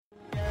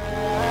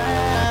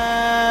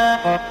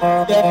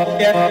I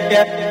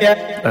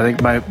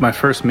think my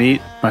first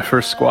meet, my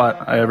first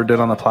squat I ever did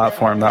on the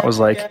platform, that was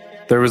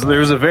like, there was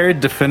a very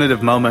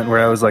definitive moment where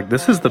I was like,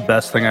 this is the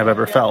best thing I've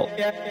ever felt.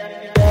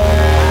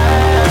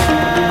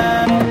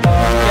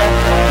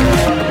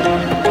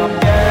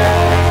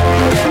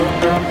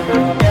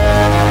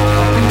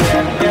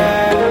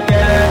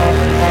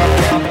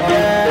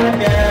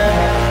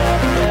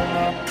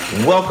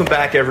 Welcome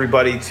back,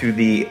 everybody, to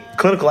the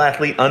Clinical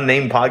Athlete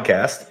Unnamed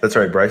podcast. That's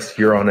right, Bryce.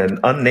 You're on an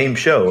unnamed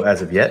show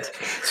as of yet.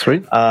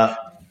 Sweet. I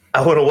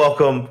want to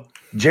welcome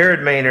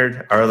Jared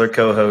Maynard, our other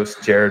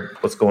co-host. Jared,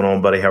 what's going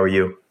on, buddy? How are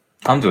you?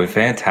 I'm doing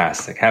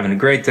fantastic. Having a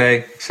great day.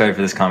 Excited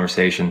for this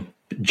conversation.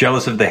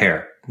 Jealous of the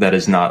hair that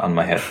is not on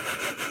my head.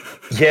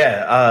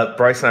 Yeah,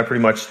 Bryce and I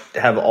pretty much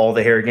have all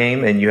the hair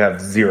game, and you have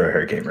zero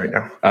hair game right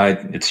now.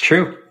 It's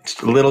true. It's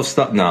a little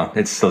stuff. No,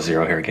 it's still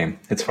zero hair game.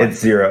 It's fine. It's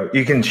zero.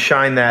 You can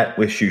shine that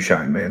with shoe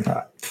shine, man.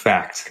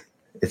 Fact.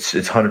 It's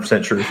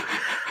 100% true.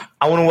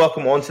 I want to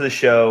welcome onto the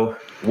show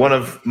one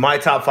of my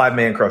top 5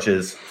 man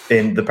crushes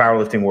in the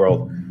powerlifting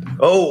world.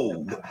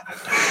 Oh,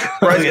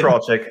 Bryce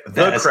Krawczyk,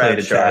 the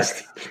crab shark.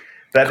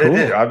 That cool.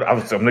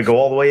 I'm going to go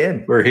all the way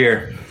in. We're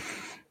here.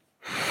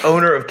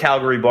 Owner of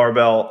Calgary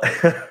Barbell.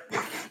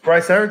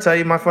 Bryce, I ever tell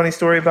you my funny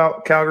story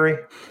about Calgary?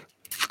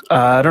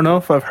 I don't know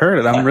if I've heard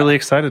it. I'm really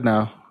excited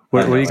now.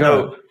 What do you got?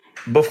 So,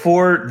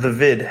 before the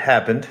vid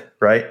happened,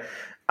 right,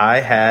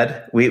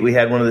 we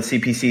had one of the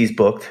CPCs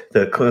booked,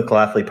 the Clinical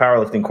Athlete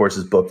Powerlifting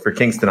courses booked for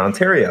Kingston,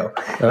 Ontario.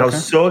 And I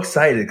was so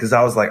excited because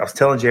I was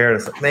telling Jared, I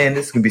was like, man,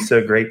 this is going to be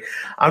so great.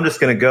 I'm just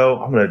going to go.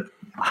 I'm going to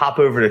hop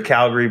over to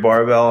Calgary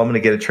Barbell. I'm going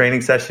to get a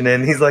training session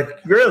in. He's like,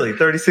 really?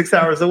 36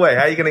 hours away.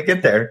 How are you going to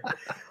get there?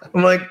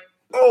 I'm like,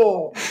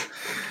 oh,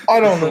 I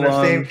don't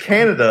understand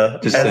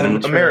Canada just as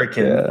an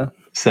American. Yeah.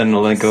 Sending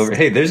a link over.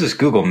 Hey, there's this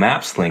Google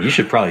Maps link. You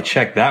should probably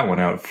check that one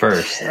out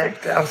first. I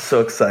was so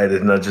excited,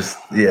 and I just,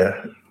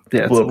 yeah,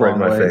 blew up right in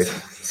my face.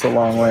 It's a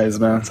long ways,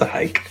 man. It's a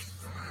hike.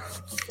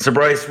 So,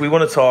 Bryce, we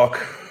want to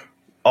talk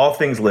all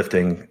things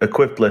lifting,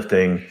 equipped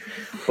lifting,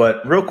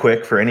 but real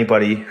quick, for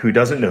anybody who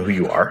doesn't know who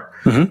you are,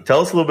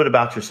 tell us a little bit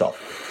about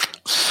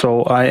yourself.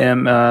 So I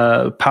am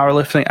a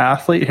powerlifting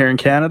athlete here in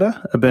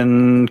Canada. I've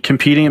been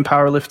competing in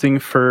powerlifting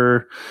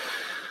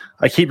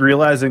I keep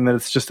realizing that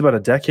it's just about a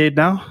decade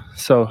now.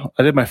 So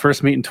I did my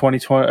first meet in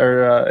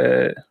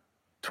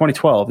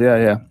 2012.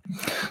 Yeah.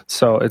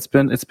 So it's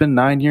been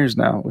 9 years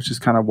now, which is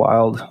kind of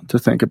wild to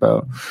think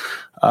about.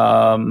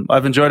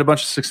 I've enjoyed a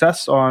bunch of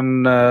success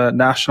on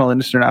national and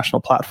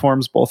international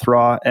platforms, both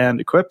raw and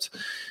equipped.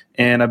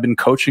 And I've been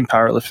coaching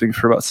powerlifting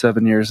for about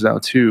 7 years now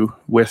too,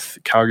 with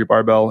Calgary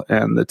Barbell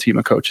and the team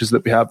of coaches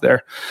that we have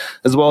there,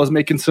 as well as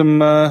making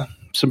some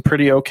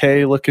pretty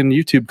okay looking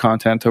YouTube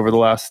content over the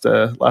last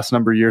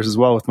number of years as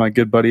well with my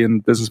good buddy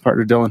and business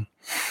partner, Dylan.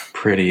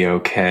 Pretty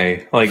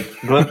okay.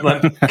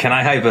 Can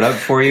I hype it up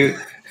for you?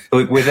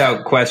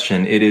 Without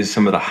question, it is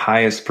some of the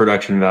highest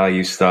production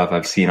value stuff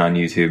I've seen on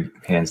YouTube,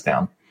 hands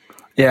down.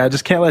 Yeah, I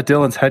just can't let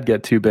Dylan's head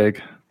get too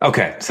big.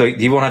 Okay, so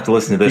you won't have to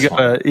listen to this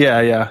one.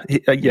 Yeah.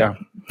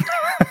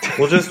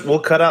 We'll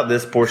cut out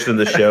this portion of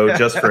the show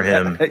just for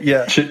him.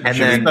 Yeah, and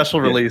then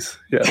special release.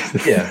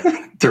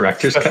 Yeah,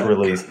 director's special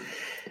release.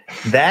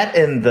 That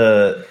and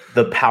the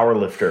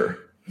powerlifter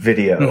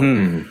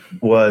video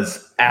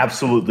was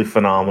absolutely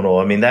phenomenal.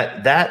 I mean,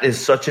 that is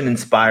such an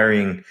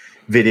inspiring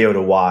video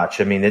to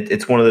watch. I mean,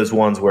 it's one of those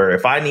ones where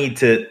if I need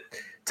to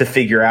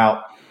figure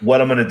out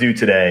what I'm going to do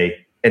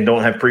today and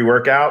don't have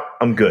pre-workout,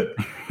 I'm good.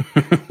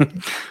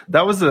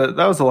 That was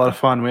a lot of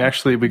fun. We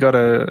got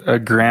a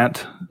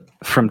grant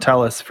from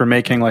TELUS for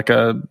making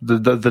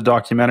the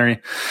documentary,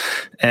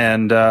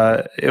 and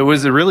it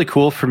was really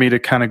cool for me to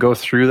kind of go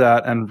through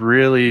that and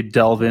really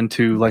delve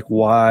into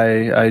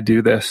why I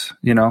do this,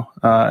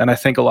 and I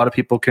think a lot of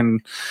people can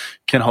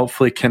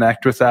hopefully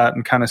connect with that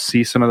and kind of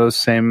see some of those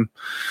same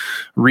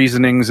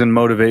reasonings and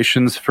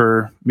motivations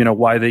for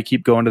why they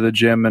keep going to the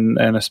gym,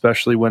 and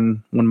especially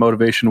when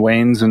motivation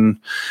wanes and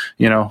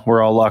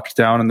we're all locked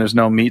down and there's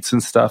no meets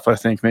and stuff. I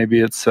think maybe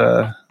it's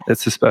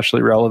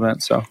especially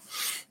relevant. So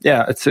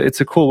yeah,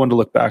 it's a cool one to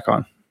look back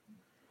on.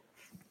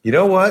 You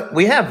know what?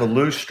 We have a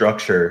loose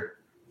structure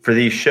for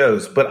these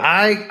shows, but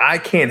I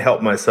can't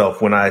help myself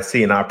when I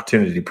see an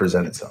opportunity to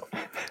present itself.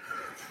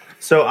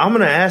 So I'm going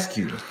to ask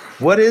you,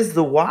 what is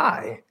the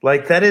why?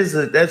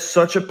 That's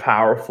such a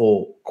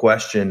powerful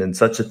question and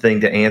such a thing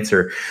to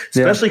answer,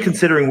 especially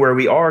considering where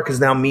we are, because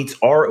now meets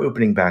are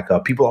opening back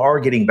up. People are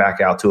getting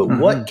back out to it.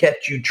 What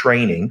kept you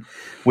training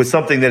with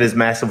something that is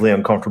massively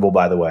uncomfortable,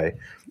 by the way?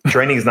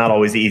 Training is not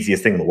always the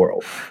easiest thing in the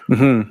world.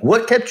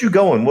 What kept you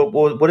going?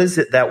 What is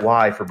it, that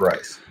why for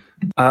Bryce?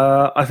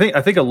 I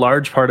think a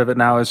large part of it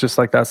now is just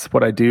that's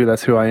what I do.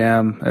 That's who I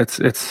am.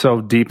 It's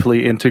so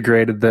deeply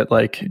integrated that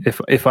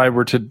if I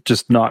were to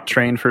just not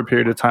train for a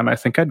period of time, I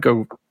think I'd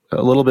go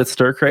a little bit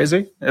stir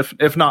crazy.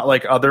 If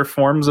not other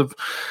forms of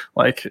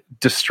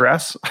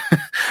distress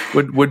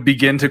would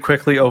begin to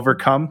quickly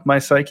overcome my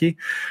psyche.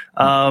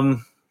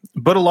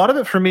 But a lot of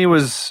it for me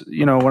was,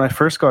 when I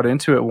first got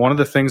into it, one of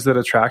the things that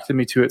attracted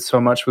me to it so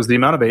much was the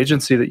amount of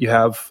agency that you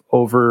have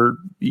over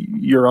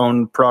your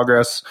own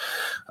progress.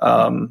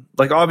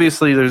 Like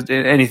obviously there's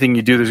anything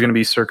you do, there's going to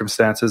be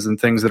circumstances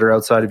and things that are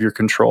outside of your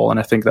control. And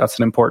I think that's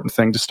an important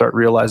thing to start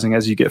realizing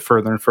as you get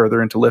further and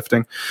further into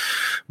lifting.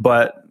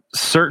 But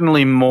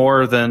certainly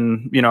more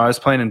than, I was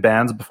playing in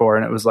bands before,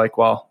 and it was like,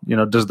 well,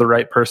 does the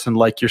right person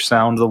like your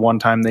sound the one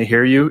time they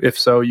hear you? If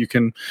so, you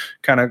can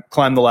kind of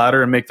climb the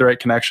ladder and make the right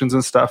connections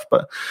and stuff.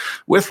 But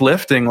with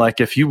lifting, like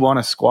if you want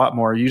to squat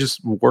more, you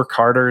just work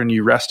harder and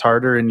you rest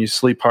harder and you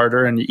sleep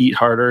harder and you eat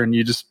harder, and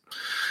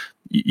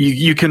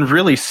you can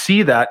really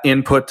see that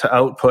input to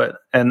output.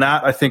 And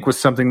that, I think, was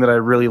something that I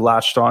really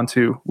latched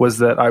onto, was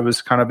that I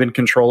was kind of in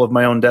control of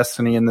my own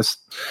destiny in this,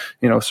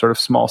 sort of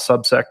small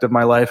subsect of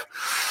my life.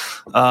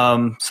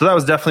 So that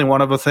was definitely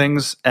one of the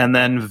things. And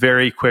then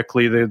very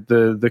quickly,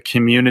 the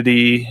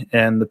community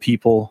and the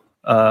people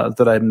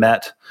that I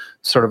met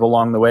sort of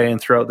along the way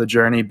and throughout the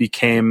journey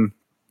became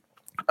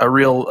a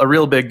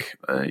real big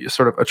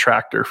sort of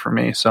attractor for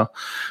me. So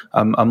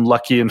I'm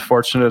lucky and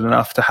fortunate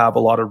enough to have a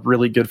lot of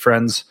really good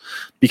friends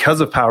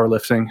because of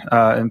powerlifting,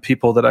 and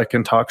people that I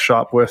can talk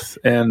shop with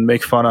and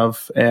make fun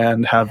of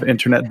and have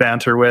internet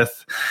banter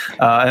with,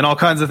 and all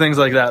kinds of things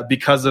like that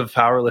because of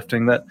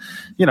powerlifting that,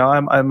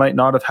 I might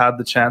not have had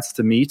the chance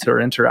to meet or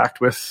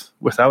interact with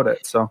without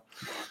it. So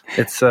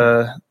it's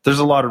there's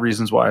a lot of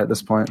reasons why at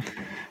this point.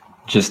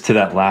 Just to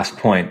that last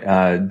point,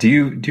 do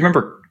you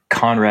remember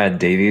Conrad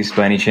Davies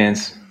by any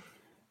chance?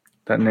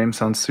 That name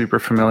sounds super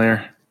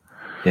familiar.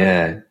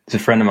 Yeah, it's a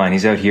friend of mine.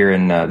 He's out here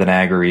in the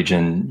Niagara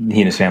region.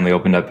 He and his family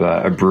opened up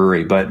a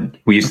brewery, but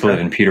we used to live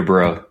in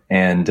Peterborough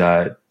and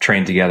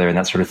train together and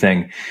that sort of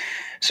thing.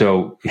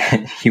 So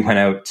he went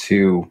out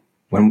to,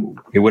 when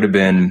it would have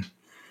been,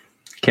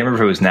 I can't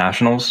remember if it was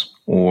Nationals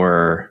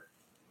or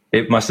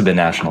it must have been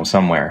Nationals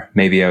somewhere,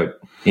 maybe out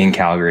in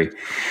Calgary.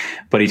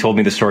 But he told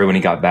me the story when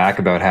he got back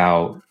about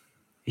how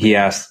he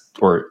asked,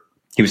 or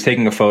he was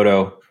taking a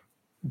photo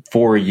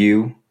for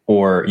you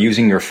or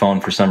using your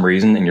phone for some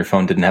reason, and your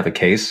phone didn't have a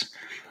case,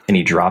 and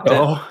he dropped it.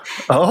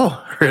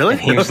 Oh, really?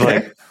 And he was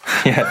like,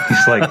 yeah,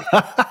 he's like,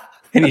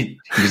 and he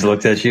just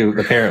looked at you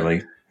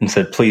apparently and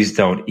said, "Please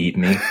don't eat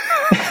me."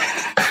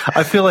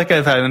 I feel like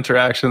I've had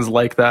interactions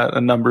like that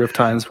a number of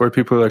times where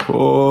people are like,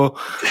 "Oh,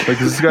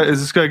 like is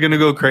this guy going to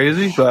go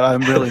crazy?" But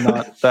I'm really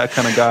not that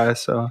kind of guy.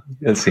 So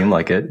it seemed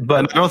like it,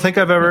 but I don't think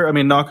I've ever. I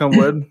mean, knock on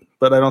wood,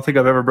 but I don't think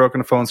I've ever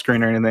broken a phone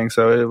screen or anything.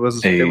 So it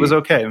was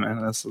okay,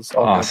 man. This is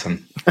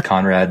awesome,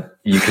 Conrad.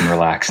 You can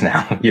relax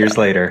now. Years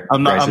later,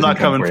 I'm not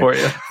coming for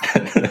you.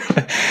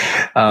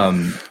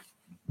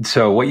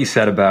 So what you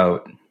said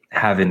about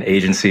having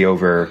agency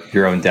over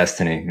your own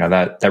destiny,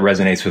 that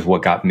resonates with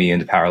what got me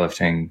into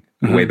powerlifting.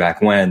 Mm-hmm. Way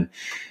back when.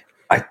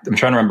 I'm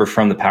trying to remember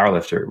from the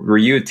powerlifter. Were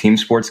you a team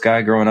sports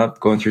guy growing up,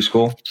 going through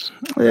school?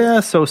 Yeah,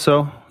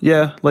 so.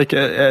 Yeah, like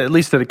at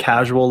least at a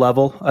casual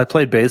level. I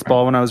played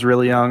baseball when I was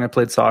really young. I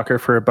played soccer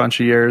for a bunch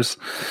of years.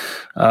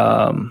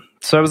 So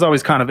I was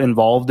always kind of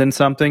involved in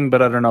something,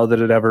 but I don't know that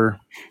it ever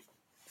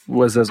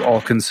was as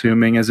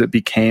all-consuming as it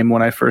became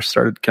when I first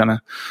started kind of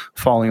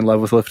falling in love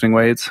with lifting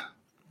weights.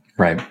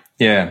 Right.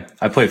 Yeah,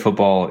 I played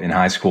football in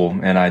high school,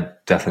 and I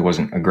definitely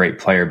wasn't a great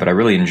player, but I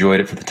really enjoyed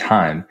it for the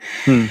time.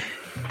 And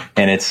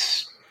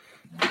it's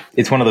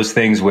one of those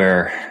things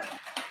where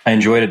I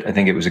enjoyed it. I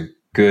think it was a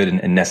good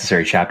and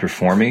necessary chapter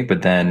for me,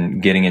 but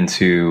then getting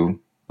into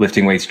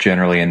lifting weights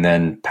generally, and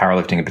then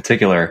powerlifting in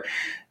particular,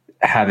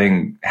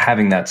 having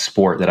that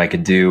sport that I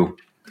could do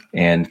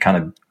and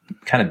kind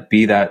of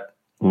be that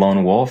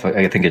lone wolf,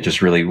 I think it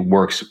just really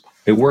works.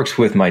 It works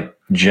with my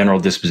general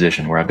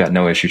disposition where I've got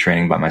no issue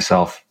training by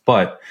myself,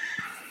 but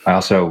I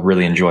also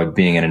really enjoy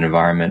being in an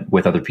environment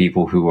with other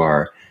people who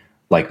are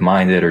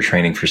like-minded or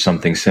training for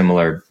something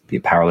similar, be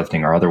it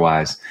powerlifting or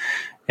otherwise.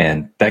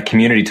 And that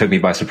community took me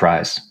by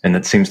surprise. And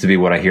that seems to be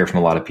what I hear from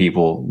a lot of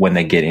people when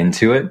they get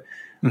into it,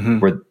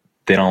 where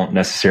they don't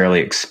necessarily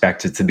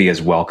expect it to be as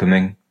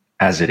welcoming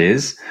as it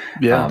is.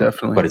 Yeah,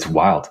 definitely. But it's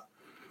wild.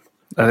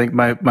 I think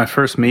my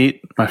first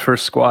meet, my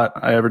first squat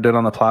I ever did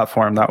on the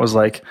platform, that was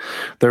like,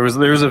 there was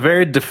a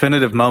very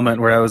definitive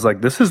moment where I was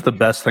like, this is the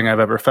best thing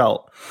I've ever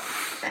felt.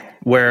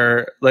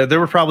 Where like, there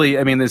were probably,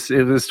 it was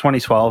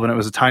 2012 and it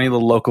was a tiny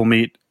little local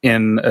meet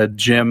in a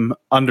gym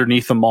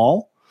underneath a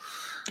mall.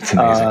 It's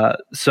amazing.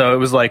 So it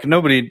was like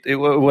it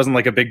wasn't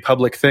like a big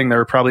public thing. There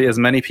were probably as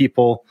many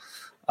people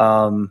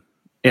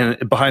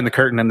behind the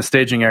curtain in the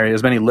staging area,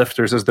 as many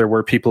lifters as there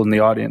were people in the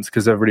audience,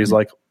 because everybody's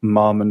like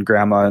mom and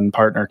grandma and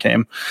partner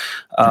came.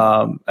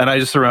 And I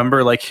just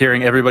remember like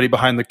hearing everybody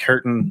behind the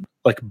curtain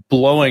like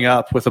blowing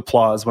up with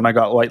applause when I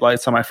got white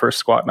lights on my first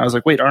squat. And I was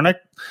like, wait,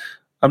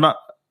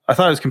 I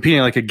thought I was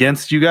competing like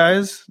against you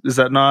guys. Is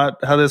that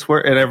not how this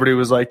works? And everybody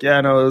was like, yeah,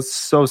 no, it's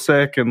so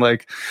sick. And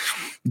like,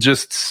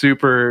 just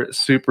super,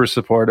 super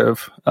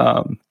supportive.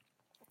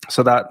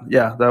 So that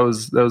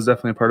was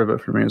definitely a part of it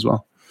for me as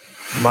well.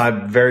 My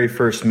very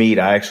first meet,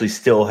 I actually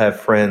still have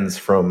friends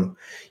from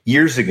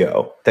years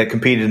ago that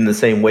competed in the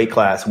same weight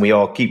class, and we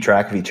all keep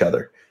track of each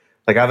other.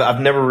 Like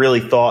I've never really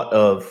thought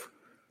of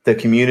the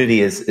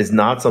community is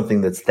not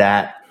something that's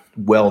that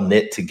well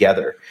knit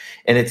together.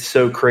 And it's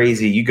so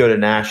crazy. You go to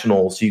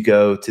nationals, you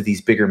go to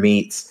these bigger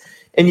meets.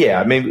 And yeah,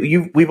 I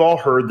mean, we've all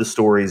heard the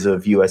stories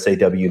of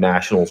USAW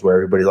nationals where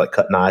everybody's like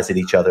cutting eyes at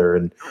each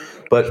other.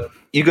 But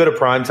you go to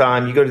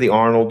primetime, you go to the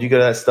Arnold, you go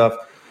to that stuff.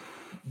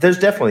 There's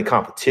definitely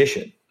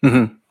competition,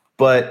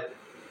 but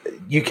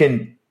you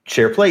can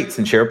share plates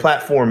and share a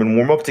platform and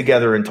warm up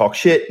together and talk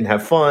shit and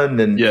have fun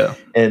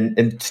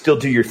and still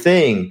do your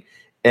thing.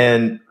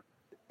 And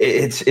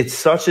it's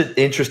such an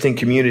interesting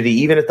community,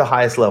 even at the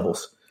highest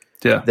levels.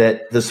 Yeah,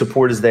 that the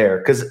support is there.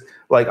 Because,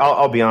 like,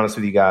 I'll be honest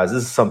with you guys,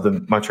 this is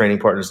something my training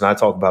partners and I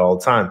talk about all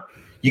the time.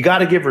 You got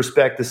to give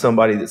respect to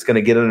somebody that's going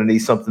to get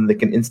underneath something that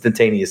can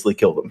instantaneously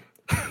kill them.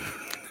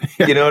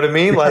 You know what I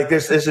mean? Like,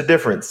 there's a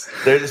difference.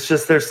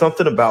 There's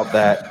something about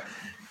that,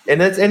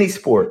 and that's any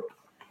sport.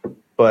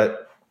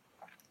 But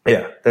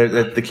yeah,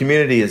 the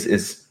community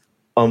is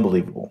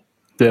unbelievable.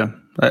 Yeah,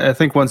 I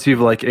think once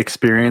you've like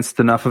experienced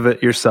enough of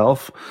it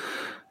yourself,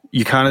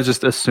 you kind of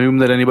just assume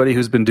that anybody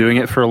who's been doing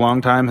it for a long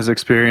time has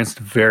experienced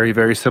very,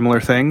 very similar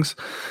things.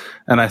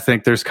 And I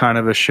think there's kind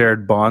of a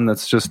shared bond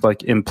that's just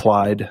like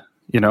implied,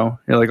 you know,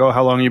 you're like, oh,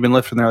 how long have you been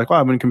lifting? They're like,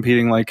 well, I've been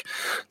competing like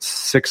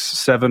 6,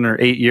 7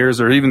 or 8 years,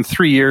 or even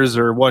 3 years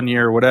or 1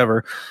 year or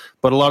whatever.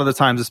 But a lot of the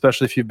times,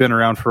 especially if you've been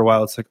around for a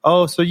while, it's like,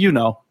 oh, so you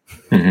know,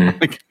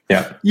 like,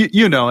 yeah,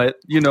 you know it,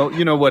 you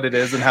know what it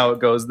is and how it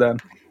goes then.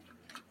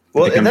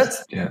 Well, and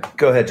that's,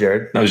 go ahead,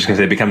 Jared. I was just going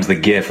to say, it becomes the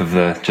gif of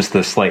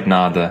the slight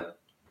nod,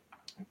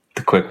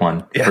 the quick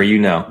one, where you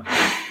know.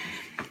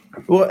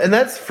 Well, and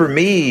that's for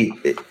me,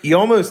 you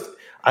almost,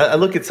 I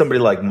look at somebody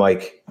like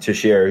Mike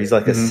Teixeira, he's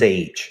like a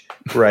sage,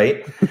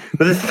 right?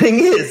 But the thing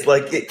is,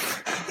 like,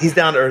 he's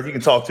down to earth. You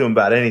can talk to him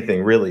about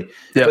anything, really.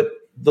 Yeah. But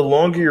the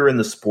longer you're in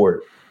the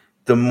sport,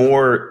 the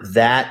more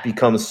that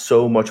becomes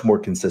so much more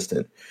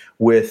consistent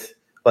with,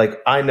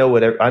 like, I know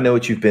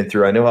what you've been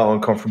through. I know how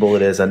uncomfortable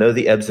it is. I know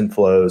the ebbs and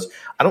flows.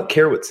 I don't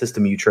care what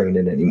system you train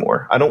in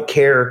anymore. I don't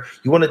care.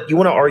 You want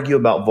to argue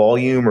about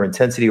volume or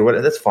intensity or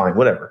whatever. That's fine,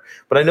 whatever.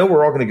 But I know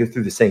we're all going to go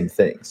through the same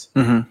things.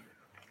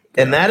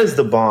 And that is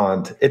the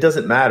bond. It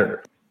doesn't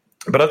matter.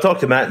 But I've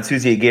talked to Matt and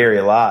Susie Aguirre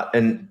a lot,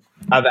 and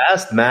I've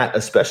asked Matt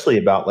especially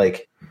about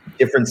like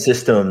different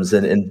systems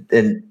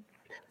and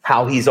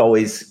how he's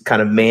always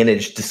kind of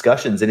managed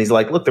discussions. And he's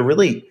like, look,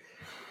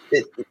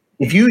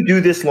 if you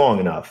do this long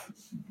enough,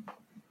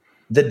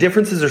 the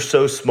differences are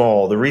so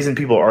small. The reason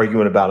people are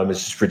arguing about them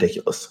is just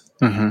ridiculous.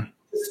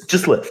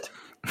 Just lift,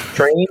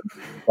 train,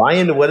 buy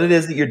into what it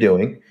is that you're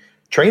doing,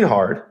 train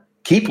hard,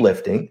 keep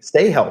lifting,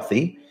 stay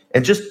healthy,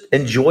 and just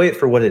enjoy it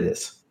for what it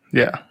is.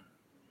 Yeah.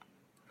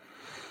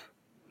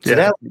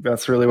 So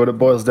that's really what it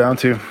boils down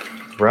to.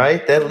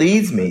 Right? That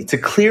leads me to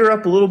clear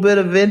up a little bit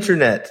of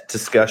internet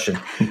discussion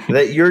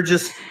that you're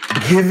just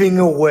giving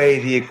away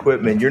the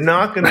equipment. You're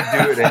not going to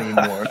do it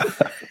anymore.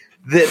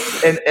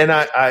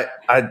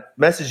 I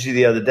messaged you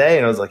the other day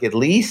and I was like, at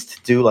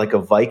least do like a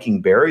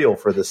Viking burial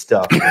for this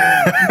stuff.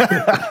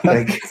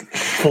 Like,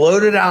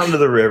 float it out into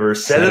the river,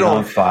 set it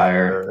on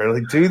fire, or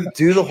like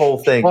do the whole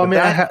thing. Well, I mean,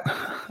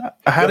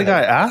 I had a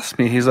guy ask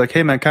me, he's like,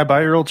 hey man, can I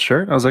buy your old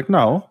shirt? I was like,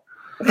 no.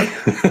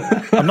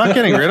 I'm not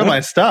getting rid of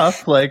my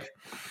stuff. Like,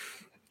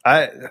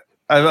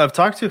 I've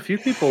talked to a few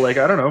people. Like,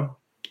 I don't know.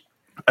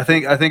 I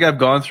think I've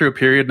gone through a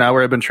period now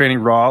where I've been training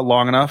raw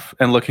long enough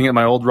and looking at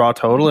my old raw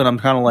total, and I'm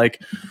kind of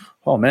like,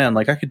 oh man,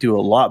 like I could do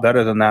a lot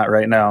better than that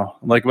right now.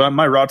 Like,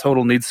 my raw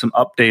total needs some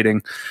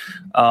updating.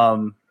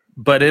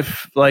 But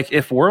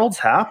if Worlds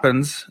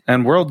happens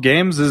and World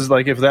Games is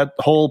like, if that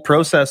whole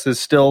process is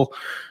still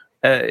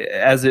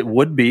as it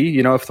would be,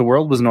 you know, if the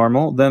world was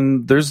normal,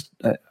 then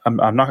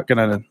I'm not going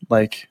to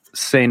like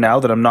say now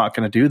that I'm not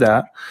going to do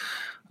that.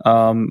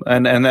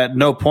 And at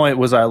no point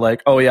was I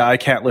like, oh yeah, I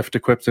can't lift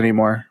equipped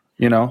anymore.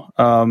 You know,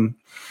 I'm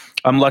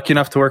lucky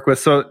enough to work with.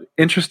 So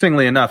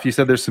interestingly enough, you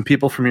said there's some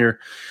people from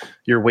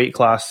your weight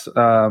class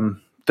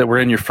that were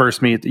in your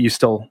first meet that you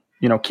still,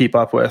 you know, keep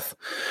up with.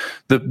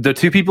 The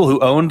two people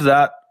who owned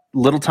that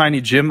little tiny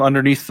gym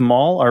underneath the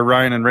mall are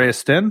Ryan and Rhea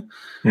Stinn,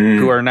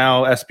 who are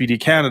now SBD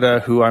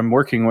Canada, who I'm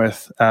working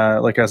with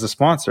like as a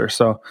sponsor.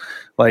 So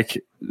like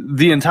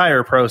the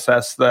entire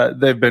process that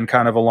they've been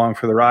kind of along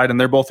for the ride, and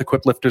they're both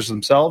equipped lifters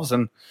themselves.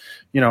 And,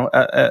 you know,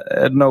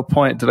 at no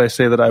point did I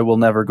say that I will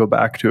never go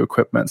back to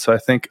equipment. So I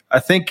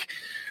think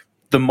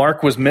the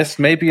mark was missed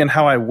maybe in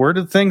how I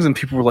worded things, and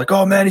people were like,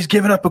 oh man, he's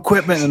giving up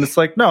equipment. And it's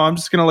like, no, I'm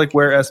just going to like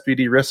wear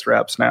SBD wrist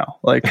wraps now.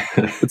 Like,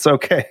 it's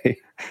okay.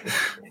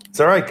 It's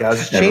all right, guys.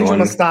 Just changing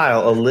my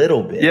style a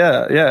little bit.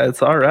 Yeah,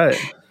 it's all right.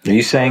 Are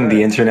you saying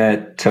the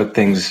internet took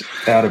things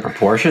out of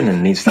proportion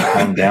and needs to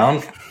calm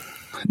down?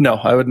 No,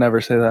 I would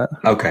never say that.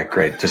 Okay,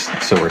 great.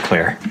 Just so we're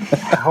clear.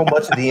 How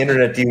much of the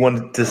internet do you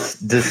want to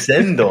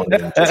descend on?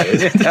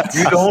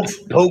 You don't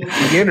poke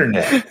the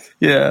internet.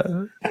 Yeah.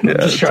 I'm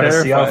just trying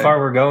to see how far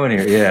we're going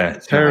here. Yeah,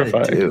 it's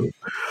terrifying.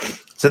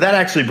 So that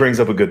actually brings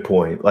up a good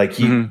point. Like,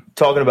 you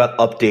talking about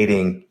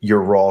updating your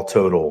raw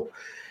total.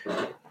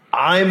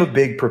 I'm a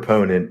big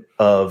proponent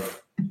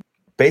of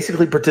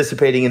basically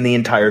participating in the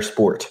entire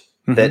sport.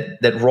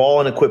 that raw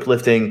and equipped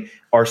lifting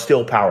are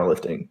still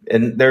powerlifting.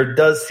 And there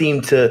does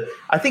seem to,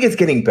 I think it's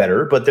getting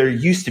better, but there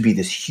used to be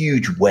this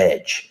huge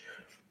wedge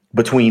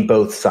between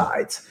both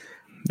sides.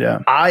 Yeah.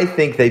 I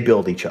think they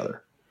build each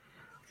other.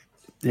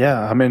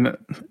 Yeah, I mean,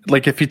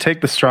 like if you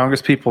take the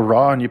strongest people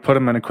raw and you put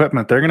them in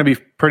equipment, they're going to be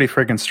pretty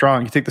friggin'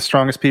 strong. You take the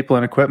strongest people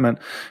in equipment,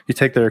 you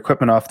take their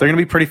equipment off, they're going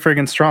to be pretty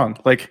friggin' strong.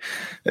 Like,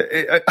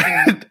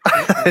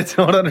 I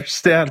don't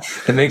understand.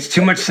 It makes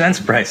too much sense,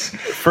 Bryce.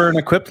 For an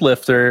equipped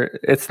lifter,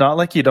 it's not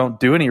like you don't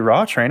do any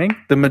raw training.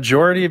 The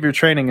majority of your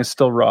training is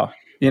still raw.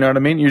 You know what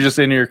I mean? You're just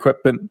in your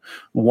equipment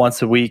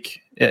once a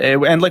week.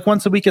 And like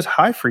once a week is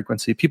high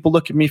frequency. People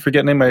look at me for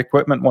getting in my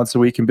equipment once a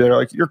week and be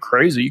like, you're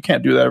crazy. You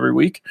can't do that every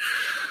week.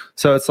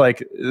 So it's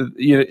like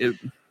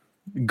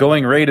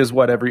going rate is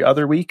what, every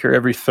other week or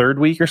every third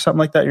week or something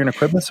like that, you're in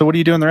equipment. So what are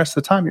you doing the rest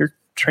of the time? You're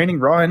training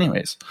raw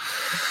anyways.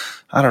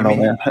 I don't know,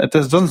 man. It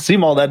doesn't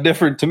seem all that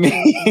different to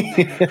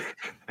me.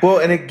 Well,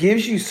 and it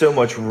gives you so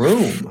much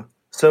room.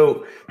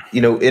 So,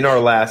 in our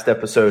last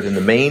episode in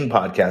the main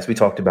podcast, we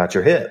talked about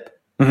your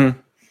hip. Mm-hmm.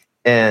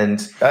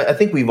 And I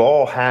think we've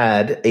all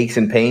had aches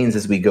and pains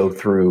as we go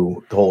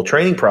through the whole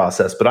training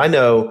process. But I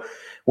know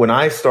when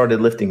I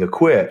started lifting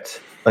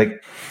equipped,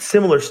 like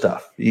similar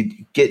stuff, you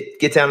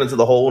get down into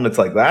the hole and it's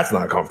like, that's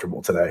not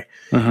comfortable today.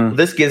 Mm-hmm.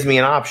 This gives me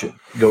an option.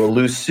 Go a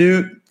loose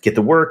suit, get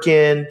the work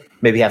in,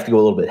 maybe have to go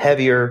a little bit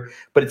heavier,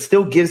 but it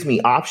still gives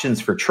me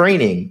options for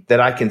training that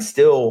I can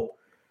still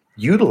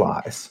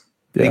utilize.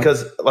 Yeah.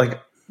 Because like,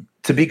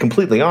 to be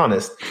completely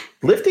honest,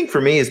 lifting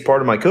for me is part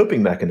of my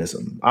coping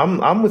mechanism.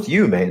 I'm with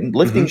you, man.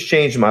 Lifting's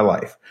changed my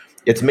life.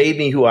 It's made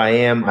me who I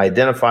am. I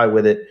identify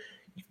with it.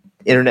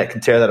 Internet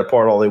can tear that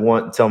apart all they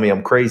want and tell me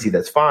I'm crazy.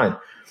 That's fine.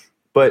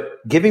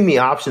 But giving me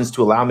options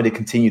to allow me to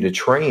continue to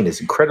train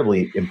is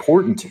incredibly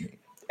important to me.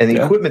 And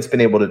the equipment's been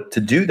able to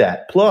do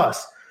that.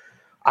 Plus,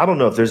 I don't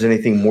know if there's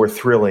anything more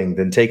thrilling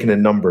than taking a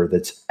number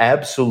that's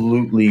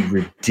absolutely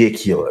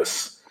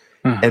ridiculous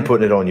and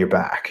putting it on your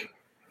back.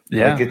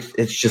 Yeah. Like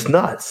it's just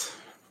nuts.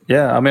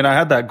 Yeah. I mean, I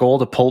had that goal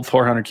to pull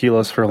 400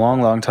 kilos for a long,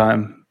 long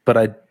time, but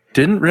I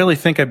didn't really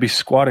think I'd be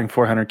squatting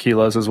 400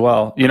 kilos as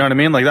well. You know what I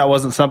mean? Like that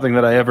wasn't something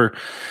that I ever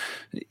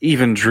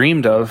even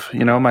dreamed of.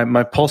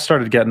 My pulse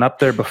started getting up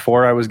there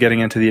before I was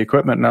getting into the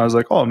equipment. And I was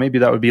like, oh, maybe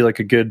that would be like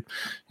a good,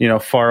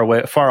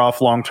 far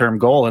off long-term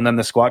goal. And then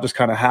the squat just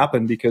kind of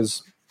happened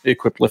because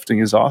equipped lifting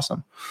is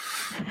awesome.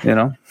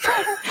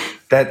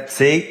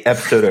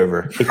 Episode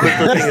over.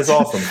 Equipped lifting is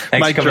awesome.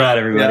 Thanks for coming out,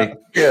 everybody.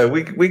 Yeah,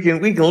 we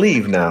can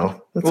leave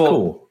now. That's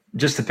cool.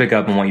 Just to pick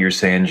up on what you're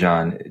saying,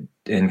 John,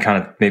 and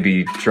kind of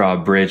maybe draw a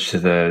bridge to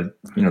the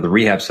the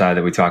rehab side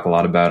that we talk a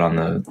lot about on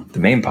the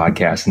main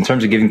podcast in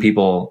terms of giving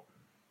people.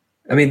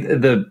 I mean,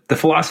 the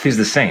philosophy is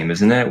the same,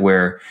 isn't it?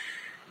 Where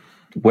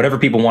whatever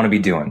people want to be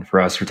doing. For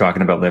us, we're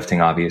talking about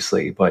lifting,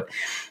 obviously, but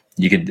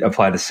you could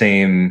apply the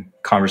same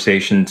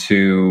conversation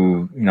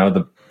to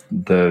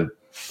the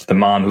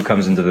mom who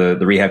comes into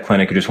the rehab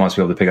clinic who just wants to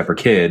be able to pick up her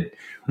kid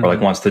or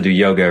like wants to do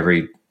yoga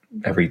every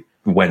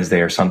Wednesday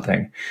or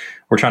something.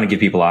 We're trying to give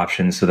people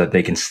options so that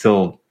they can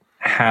still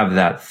have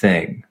that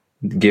thing,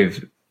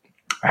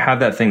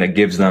 that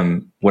gives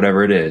them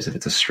whatever it is. If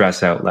it's a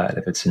stress outlet,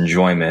 if it's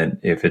enjoyment,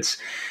 if it's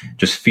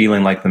just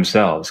feeling like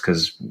themselves,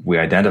 because we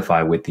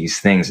identify with these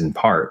things in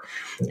part.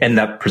 And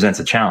that presents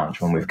a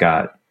challenge when we've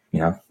got,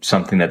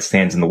 something that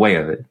stands in the way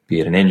of it, be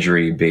it an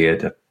injury, be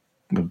it a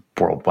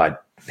worldwide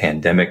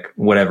pandemic,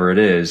 whatever it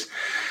is.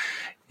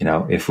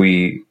 If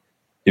we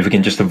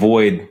can just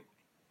avoid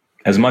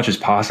as much as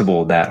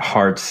possible that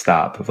hard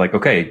stop of like,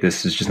 okay,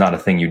 this is just not a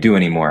thing you do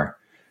anymore.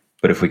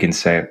 But if we can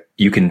say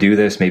you can do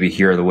this, maybe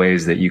here are the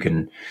ways that you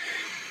can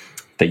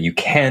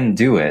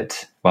do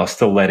it while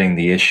still letting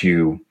the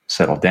issue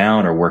settle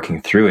down or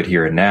working through it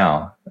here and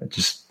now.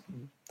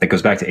 That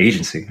goes back to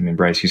agency. I mean,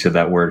 Bryce, you said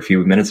that word a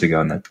few minutes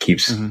ago, and that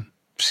keeps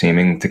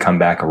seeming to come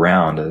back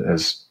around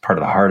as part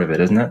of the heart of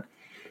it, isn't it?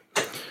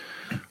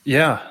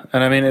 Yeah.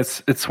 And I mean,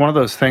 it's one of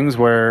those things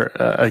where,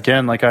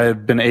 again, like I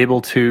have been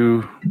able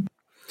to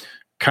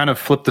kind of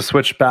flip the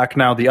switch back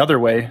now the other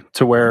way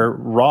to where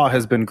raw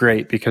has been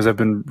great because I've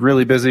been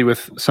really busy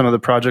with some of the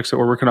projects that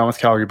we're working on with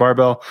Calgary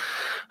Barbell.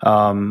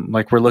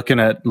 Like we're looking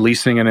at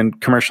leasing an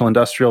commercial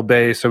industrial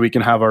bay so we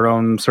can have our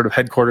own sort of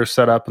headquarters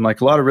set up and like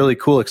a lot of really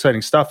cool,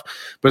 exciting stuff,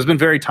 but it's been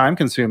very time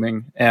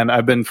consuming and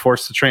I've been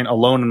forced to train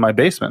alone in my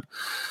basement.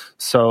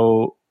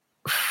 So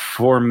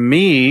for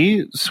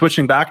me,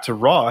 switching back to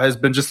raw has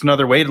been just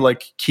another way to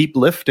like keep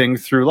lifting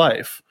through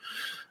life.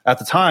 At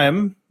the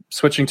time,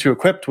 switching to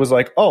equipped was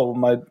like, oh,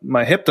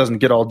 my hip doesn't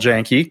get all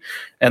janky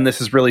and this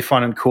is really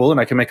fun and cool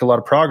and I can make a lot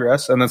of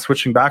progress. And then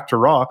switching back to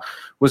raw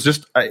was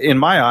just, in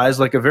my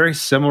eyes, like a very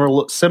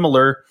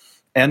similar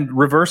and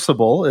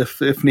reversible,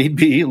 if need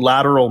be,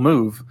 lateral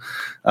move.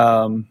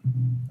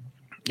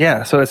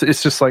 Yeah, so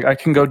it's just like I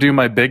can go do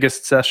my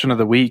biggest session of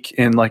the week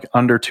in like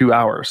under 2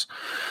 hours.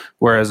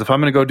 Whereas if I'm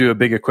going to go do a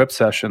big equipped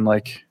session,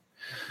 like,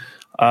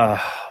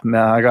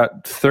 man, I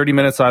got 30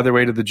 minutes either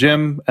way to the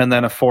gym and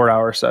then a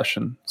 4-hour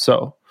session.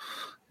 So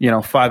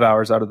 5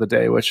 hours out of the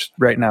day, which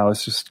right now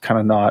is just kind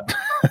of not,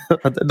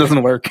 it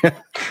doesn't work.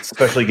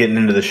 Especially getting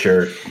into the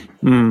shirt.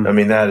 I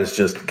mean, that is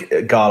just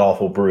god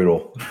awful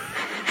brutal.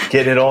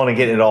 Getting it on and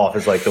getting it off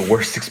is like the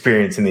worst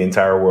experience in the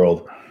entire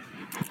world.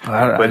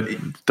 I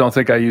don't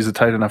think I use a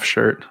tight enough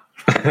shirt.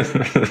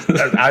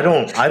 I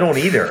don't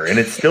either, and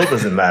it still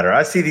doesn't matter.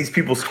 I see these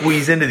people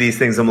squeeze into these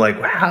things. I'm like,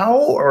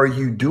 how are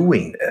you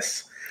doing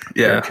this?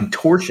 Yeah, you're a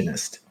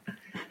contortionist.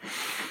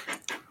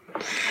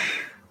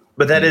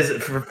 But that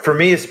is for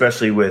me,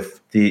 especially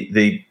with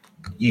the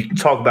you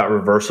talk about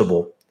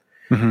reversible.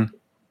 Mm-hmm.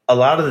 A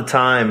lot of the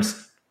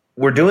times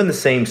we're doing the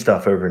same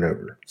stuff over and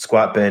over: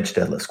 squat, bench,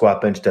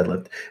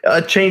 deadlift,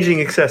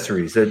 changing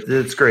accessories.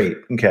 That's great.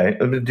 Okay,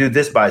 I'm going to do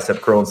this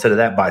bicep curl instead of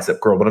that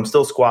bicep curl, but I'm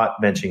still squat,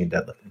 benching, and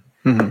deadlifting.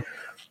 Mm-hmm.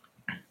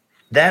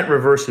 That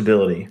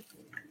reversibility,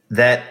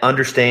 that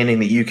understanding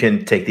that you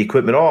can take the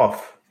equipment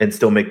off and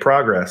still make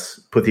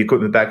progress, put the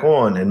equipment back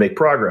on and make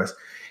progress.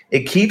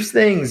 It keeps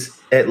things,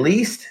 at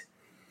least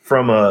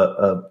from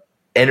a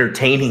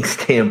entertaining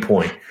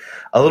standpoint,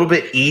 a little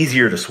bit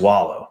easier to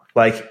swallow.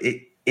 Like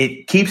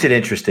it keeps it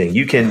interesting.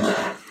 You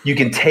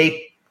can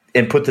take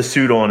and put the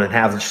suit on and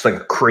have just like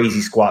a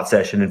crazy squat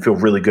session and feel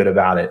really good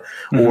about it,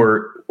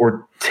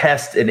 or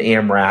test an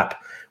AMRAP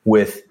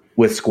with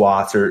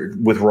squats or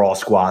with raw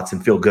squats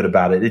and feel good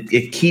about it.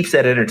 It keeps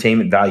that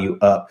entertainment value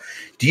up.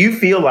 Do you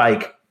feel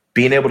like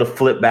being able to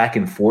flip back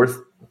and forth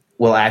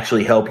will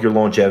actually help your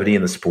longevity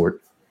in the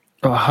sport?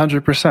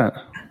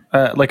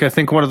 100%. Like I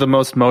think one of the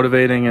most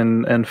motivating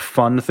and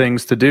fun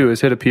things to do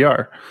is hit a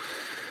PR.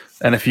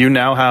 And if you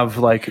now have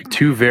like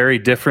two very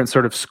different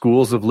sort of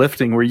schools of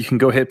lifting where you can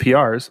go hit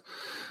PRs,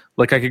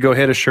 like I could go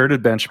hit a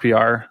shirted bench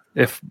PR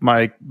if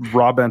my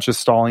raw bench is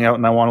stalling out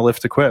and I want to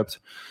lift equipped.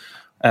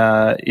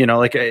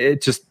 Like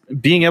it just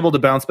being able to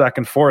bounce back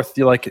and forth.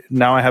 Like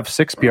now I have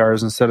 6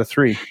 PRs instead of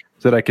 3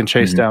 that I can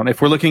chase down. If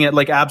we're looking at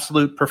like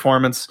absolute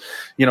performance,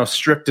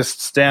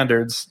 strictest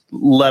standards,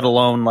 let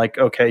alone like,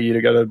 okay,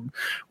 you got a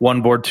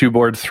 1 board, 2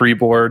 board, 3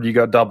 board, you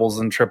got doubles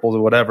and triples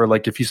or whatever.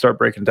 Like if you start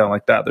breaking down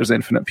like that, there's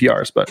infinite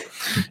PRs. But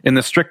in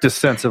the strictest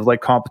sense of like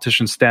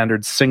competition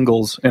standards,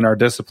 singles in our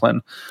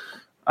discipline,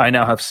 I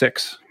now have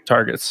 6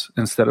 targets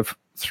instead of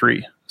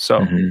 3.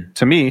 So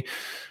to me,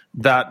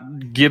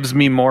 that gives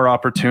me more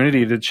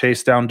opportunity to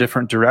chase down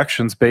different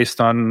directions based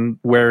on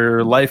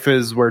where life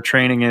is, where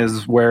training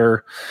is,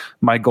 where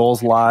my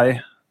goals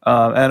lie,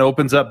 and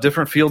opens up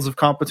different fields of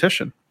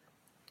competition.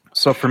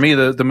 So for me,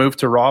 the move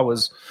to Raw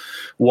was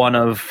one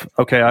of,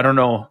 okay, I don't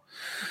know,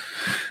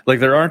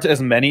 like there aren't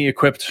as many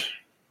equipped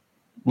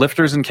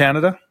lifters in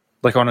Canada,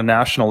 like on a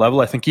national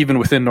level. I think even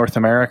within North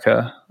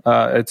America,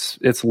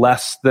 it's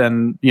less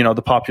than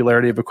the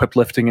popularity of equipped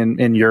lifting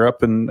in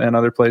Europe and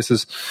other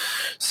places.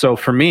 So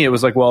for me, it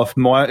was like, well,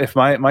 if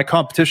my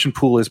competition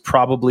pool is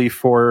probably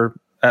for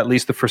at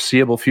least the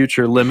foreseeable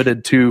future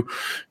limited to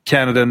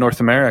Canada and North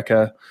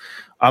America,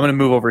 I'm going to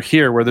move over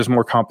here where there's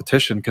more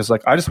competition, because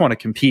like I just want to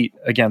compete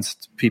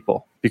against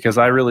people, because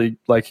I really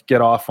like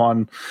get off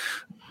on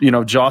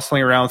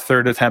jostling around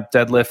third attempt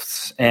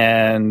deadlifts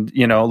and,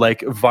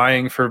 like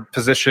vying for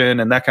position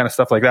and that kind of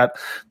stuff like that.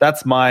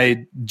 That's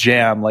my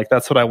jam. Like,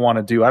 that's what I want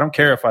to do. I don't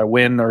care if I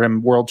win or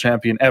am world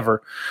champion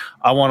ever.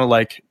 I want to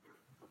like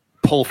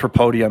pull for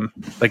podium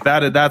like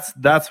that.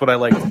 That's what I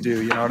like to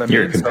do. You know what I mean?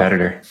 You're a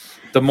competitor. So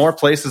the more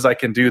places I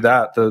can do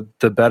that,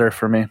 the better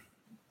for me.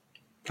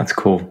 That's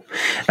cool.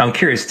 Now, I'm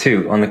curious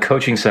too, on the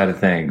coaching side of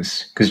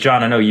things, because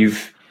John, I know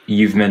you've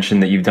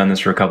mentioned that you've done this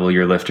for a couple of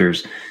your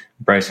lifters.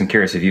 Bryce, I'm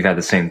curious if you've had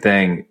the same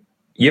thing.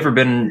 You ever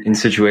been in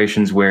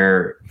situations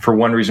where, for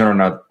one reason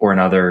or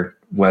another,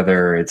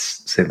 whether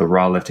it's, say, the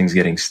raw lifting's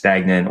getting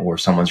stagnant or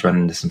someone's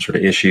running into some sort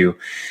of issue,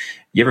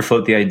 you ever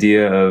float the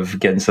idea of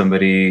getting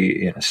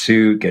somebody in a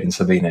suit, getting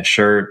somebody in a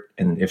shirt?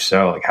 And if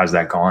so, like, how's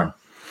that gone?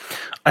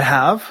 I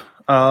have.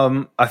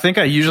 I think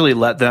I usually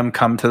let them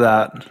come to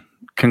that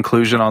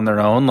conclusion on their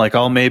own. Like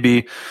I'll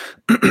maybe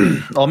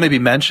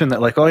mention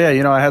that, like, oh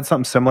yeah, I had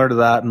something similar to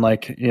that, and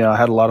like, I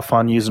had a lot of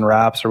fun using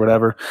wraps or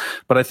whatever.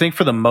 But I think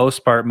for the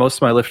most part, most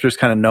of my lifters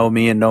kind of know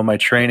me and know my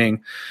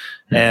training,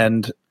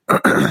 and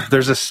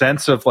there's a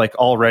sense of like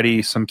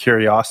already some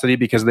curiosity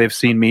because they've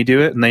seen me do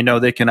it and they know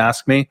they can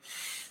ask me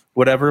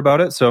whatever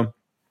about it. So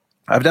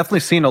I've definitely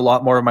seen a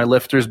lot more of my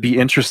lifters be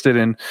interested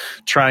in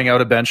trying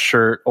out a bench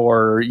shirt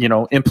or,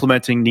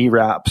 implementing knee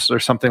wraps or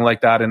something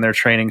like that in their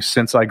training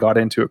since I got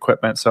into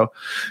equipment. So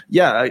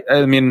yeah,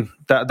 I mean,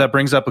 that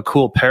brings up a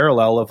cool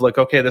parallel of like,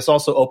 okay, this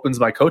also opens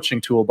my coaching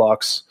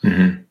toolbox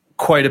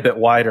quite a bit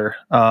wider.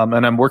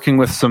 And I'm working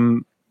with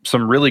some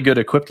really good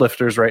equipped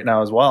lifters right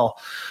now as well,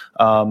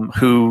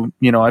 who,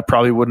 I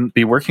probably wouldn't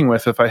be working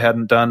with if I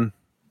hadn't done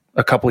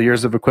a couple of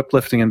years of equipped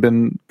lifting and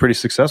been pretty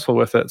successful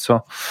with it.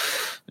 So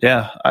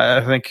yeah,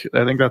 I think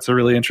that's a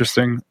really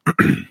interesting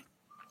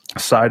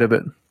side of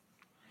it.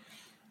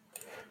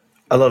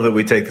 I love that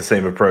we take the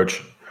same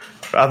approach.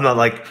 I'm not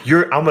like,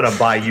 I'm going to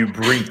buy you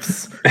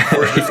briefs.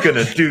 We're just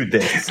going to do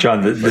this.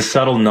 John, the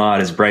subtle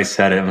nod as Bryce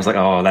said it, I was like,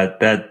 oh,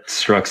 that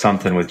struck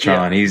something with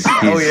John.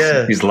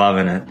 Yeah. He's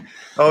loving it.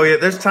 Oh yeah,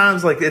 there's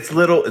times like it's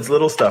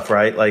little stuff,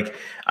 right? Like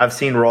I've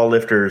seen raw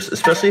lifters,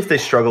 especially if they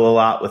struggle a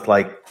lot with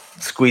like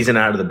squeezing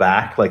out of the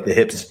back, like the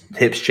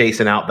hips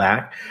chasing out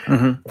back.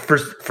 Mm-hmm.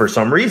 For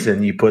some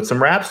reason, you put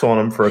some wraps on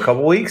them for a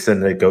couple weeks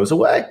and it goes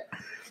away.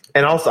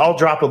 And I'll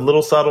drop a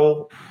little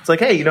subtle. It's like,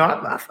 hey,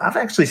 I've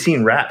actually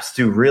seen wraps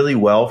do really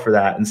well for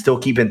that and still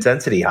keep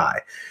intensity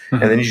high.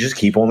 Mm-hmm. And then you just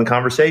keep on the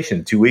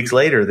conversation. 2 weeks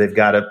later, they've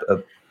got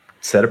a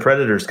set of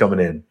predators coming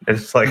in, and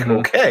it's like,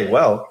 okay,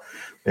 well.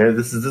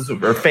 This is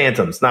or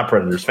phantoms, not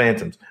predators,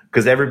 phantoms,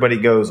 because everybody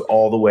goes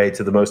all the way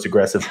to the most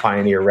aggressive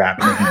pioneer wrap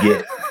you can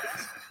get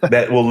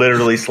that will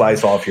literally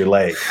slice off your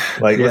leg.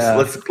 Like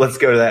let's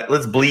go to that.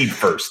 Let's bleed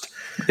first.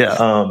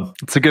 Yeah,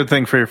 it's a good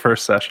thing for your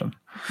first session.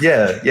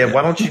 Yeah.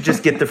 Why don't you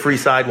just get the free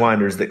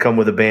sidewinders that come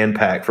with a band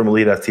pack from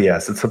Elite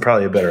STS? It's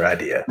probably a better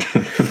idea.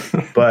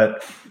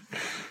 But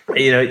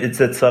it's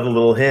that subtle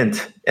little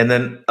hint, and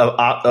then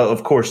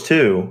of course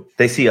too,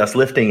 they see us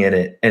lifting in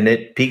it, and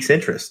it piques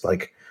interest.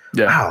 Like,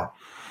 wow.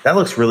 That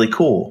looks really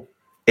cool.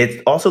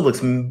 It also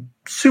looks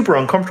super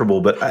uncomfortable,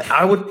 but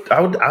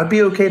I'd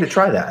be okay to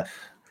try that.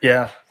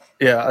 Yeah.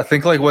 I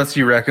think like once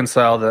you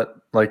reconcile that,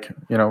 like,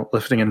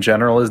 lifting in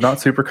general is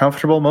not super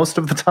comfortable most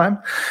of the time.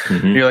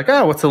 Mm-hmm. You're like,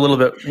 what's a little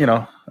bit,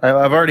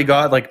 I've already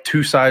got like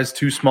 2 size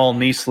too small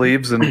knee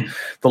sleeves and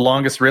the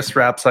longest wrist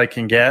wraps I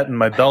can get, and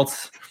my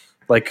belt's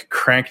like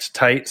cranked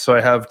tight, so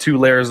I have 2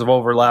 layers of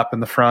overlap in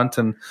the front,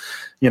 and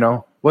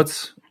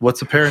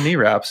what's a pair of knee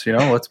wraps?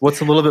 What's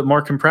a little bit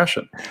more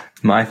compression?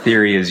 My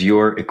theory is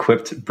your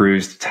equipped,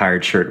 bruised,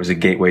 tired shirt was a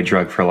gateway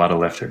drug for a lot of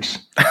lifters.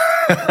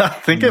 I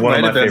think it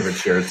might have been. Favorite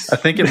shirts. I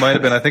think it might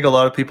have been. I think a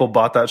lot of people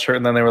bought that shirt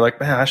and then they were like,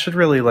 "Man, I should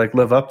really like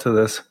live up to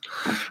this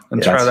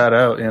and try that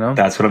out."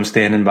 That's what I'm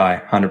standing by,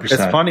 100%.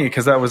 It's funny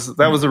because that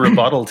was a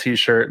rebuttal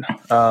T-shirt.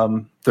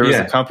 There was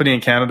a company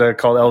in Canada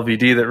called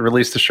LVD that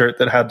released a shirt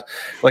that had,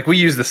 like, we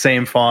used the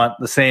same font,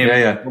 the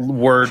same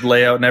word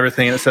layout and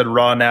everything, and it said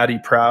 "Raw Natty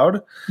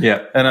Proud."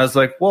 Yeah, and I was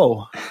like,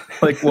 "Whoa,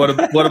 like what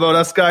about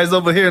us guys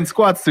over here in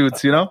squat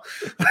suits?"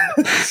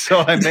 So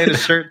I made a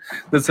shirt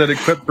that said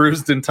 "Equipped,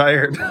 Bruised, and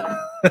Tired."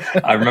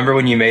 I remember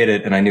when you made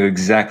it, and I knew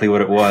exactly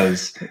what it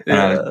was, and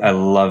I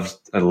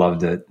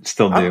loved it.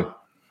 Still do.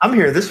 I'm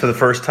hearing this for the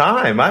first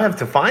time. I have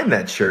to find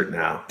that shirt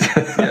now.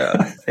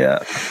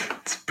 Yeah.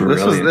 It's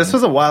brilliant. This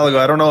was a while ago.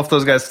 I don't know if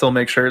those guys still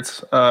make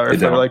shirts, or if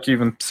they're like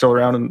even still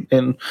around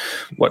in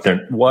what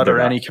or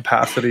any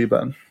capacity.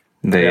 But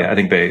I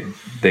think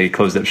they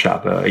closed up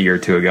shop a year or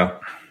 2 ago.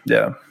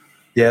 Yeah.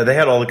 They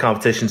had all the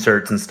competition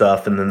shirts and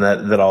stuff, and then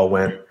that all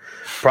went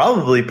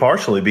probably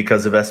partially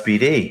because of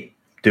SBD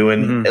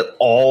doing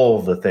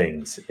all the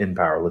things in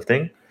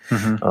powerlifting.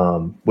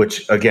 Mm-hmm.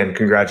 Which again,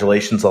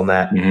 congratulations on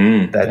that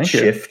that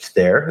shift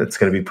there. It's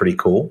going to be pretty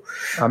cool.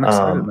 I'm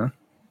excited, man.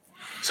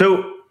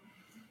 So,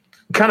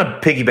 kind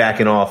of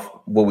piggybacking off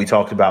what we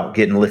talked about,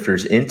 getting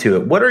lifters into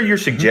it. What are your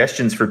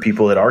suggestions for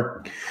people that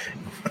are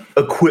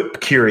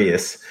equip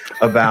curious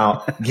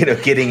about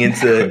getting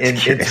into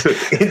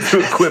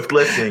equipped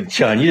lifting?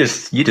 John, you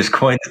just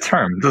coined the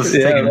term. That's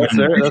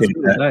really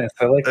nice.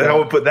 I like that. I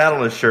would put that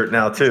on a shirt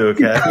now too.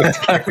 Okay,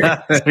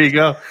 there you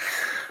go.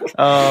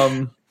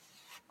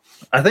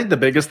 I think the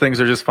biggest things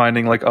are just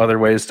finding like other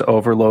ways to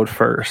overload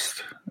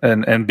first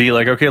and be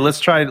like, okay, let's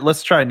try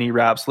knee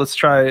wraps. Let's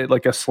try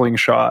like a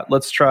slingshot.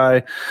 Let's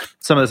try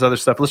some of this other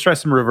stuff. Let's try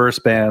some reverse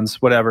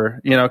bands, whatever,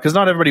 because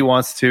not everybody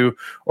wants to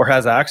or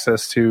has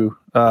access to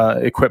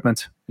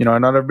equipment,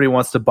 and not everybody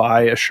wants to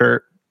buy a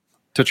shirt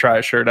to try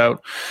a shirt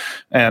out.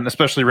 And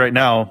especially right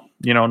now,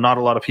 not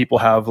a lot of people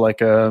have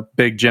like a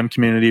big gym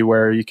community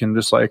where you can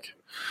just like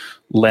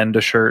lend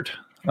a shirt.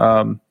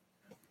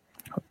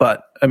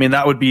 But I mean,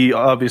 that would be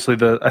obviously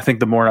I think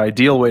the more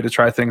ideal way to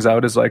try things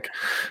out is like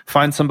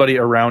find somebody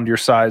around your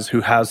size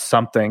who has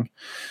something,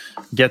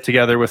 get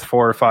together with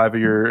 4 or 5 of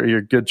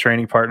your good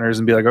training partners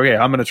and be like, okay,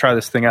 I'm going to try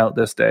this thing out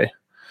this day,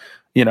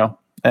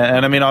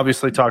 and I mean,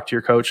 obviously talk to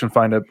your coach and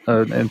find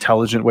an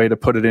intelligent way to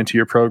put it into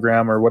your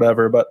program or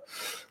whatever. But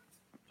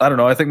I don't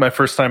know. I think my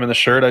first time in the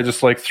shirt, I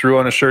just like threw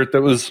on a shirt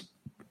that was,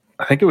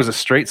 I think it was a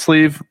straight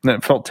sleeve and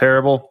it felt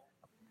terrible.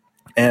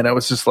 And I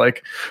was just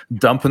like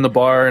dumping the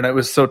bar and it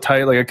was so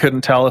tight. Like I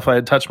couldn't tell if I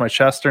had touched my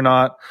chest or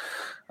not.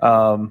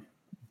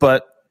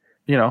 But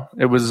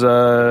it was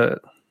 40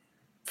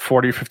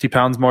 or 50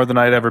 pounds more than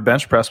I'd ever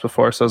bench pressed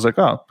before. So I was like,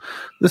 oh,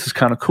 this is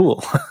kind of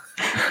cool.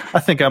 I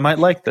think I might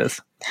like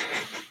this.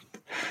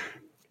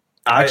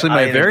 Actually,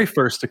 my very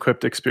first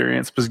equipped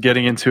experience was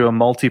getting into a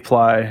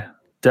multiply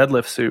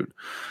deadlift suit.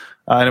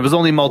 And it was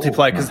only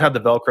multiply because it had the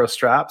Velcro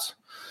straps.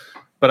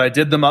 But I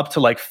did them up to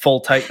like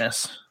full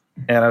tightness.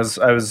 And I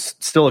was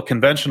still a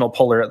conventional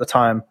puller at the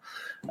time.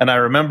 And I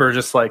remember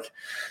just like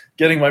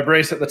getting my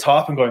brace at the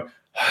top and going,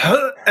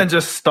 and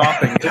just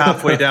stopping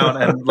halfway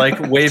down and like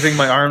waving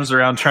my arms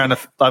around I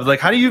was like,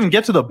 how do you even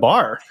get to the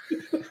bar?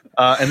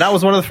 And that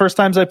was one of the first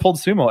times I pulled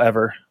sumo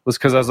ever, was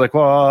because I was like,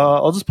 well,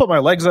 I'll just put my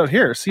legs out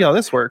here, see how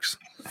this works.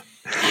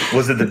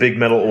 Was it the big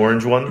metal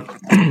orange one?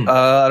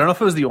 I don't know if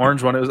it was the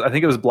orange one. I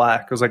think it was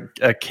black. It was like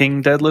a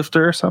king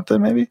deadlifter or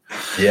something, maybe.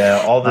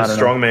 Yeah, all the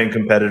strongman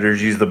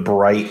competitors use the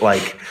bright,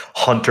 like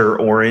hunter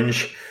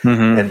orange,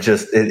 and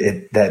just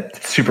that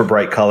super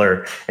bright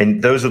color.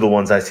 And those are the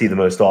ones I see the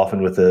most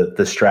often with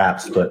the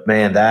straps. But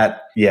man,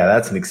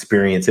 that's an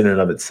experience in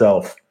and of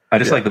itself. I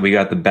just like that we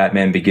got the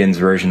Batman Begins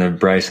version of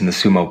Bryce and the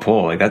sumo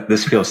pull. Like that,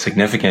 this feels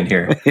significant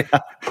here.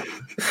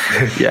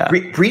 Yeah.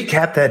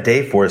 Recap that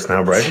day for us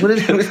now, Bryce. What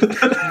is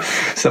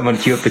it? Someone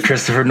cue up the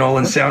Christopher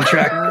Nolan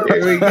soundtrack.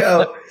 Here we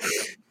go.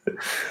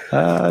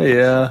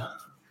 Yeah.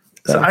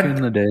 Back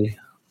in the day.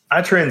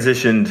 I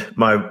transitioned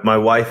my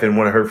wife and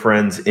one of her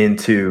friends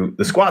into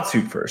the squat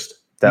suit first.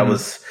 That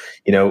was,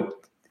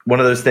 one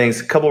of those things,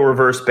 a couple of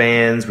reverse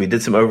bands. We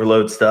did some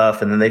overload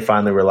stuff. And then they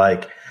finally were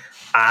like,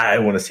 I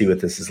want to see what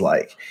this is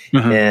like.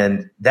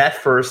 And that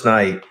first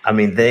night, I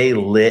mean, they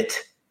lit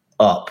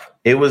up.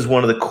 It was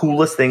one of the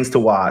coolest things to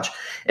watch.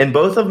 And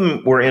both of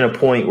them were in a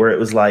point where it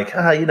was like,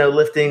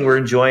 lifting, we're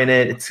enjoying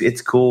it.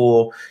 It's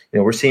cool.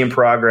 We're seeing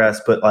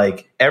progress. But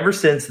like ever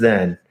since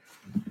then,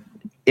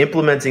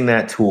 implementing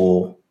that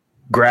tool,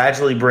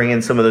 gradually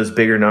bringing some of those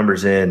bigger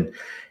numbers in,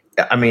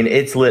 I mean,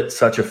 it's lit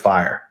such a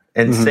fire.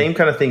 And same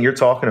kind of thing you're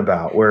talking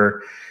about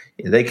where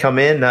they come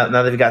in,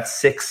 now they've got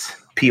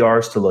 6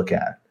 PRs to look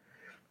at.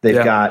 They've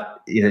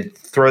got,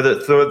 throw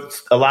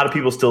a lot of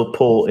people still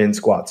pull in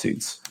squat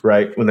suits,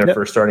 right? When they're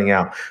first starting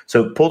out.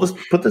 So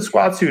put the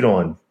squat suit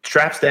on,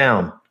 straps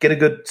down, get a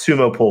good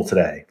sumo pull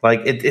today.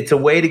 Like it's a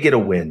way to get a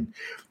win.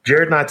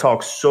 Jared and I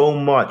talk so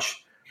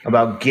much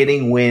about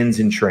getting wins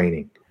in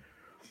training.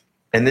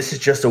 And this is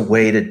just a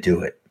way to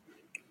do it.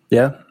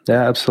 Yeah,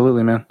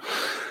 absolutely, man.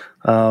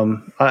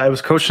 I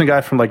was coaching a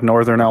guy from like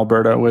northern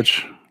Alberta,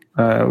 which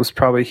he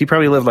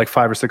probably lived like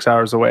 5 or 6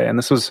 hours away. And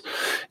this was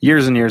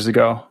years and years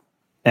ago.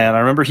 And I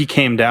remember he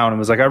came down and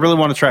was like, I really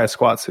want to try a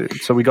squat suit.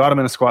 So we got him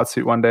in a squat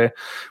suit one day.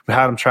 We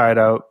had him try it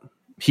out.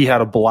 He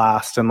had a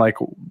blast and like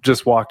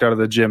just walked out of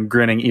the gym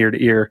grinning ear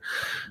to ear.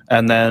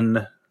 And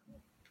then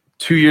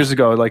 2 years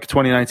ago, like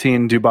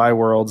 2019 Dubai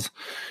Worlds,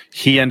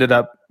 he ended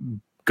up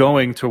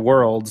going to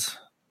Worlds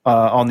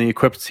on the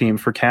equipped team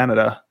for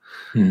Canada.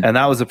 And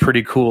that was a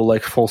pretty cool,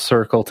 like full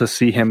circle to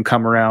see him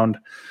come around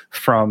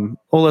from,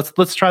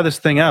 let's try this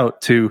thing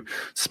out, to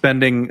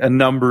spending a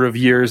number of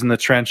years in the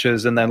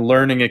trenches and then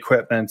learning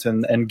equipment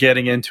and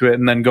getting into it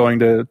and then going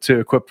to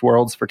equipped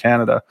Worlds for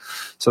Canada.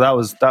 So that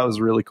was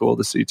really cool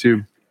to see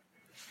too.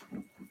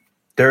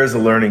 There is a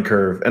learning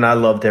curve and I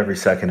loved every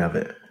second of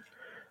it.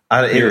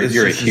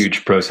 You're a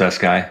huge process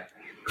guy.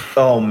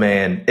 Oh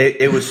man,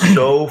 it was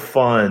so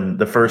fun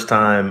the first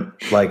time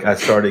like I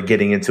started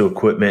getting into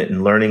equipment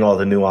and learning all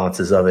the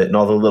nuances of it and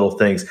all the little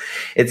things.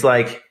 It's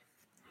like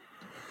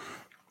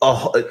a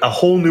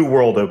whole new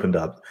world opened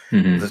up.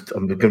 I'm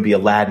going to be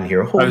Aladdin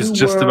here. I was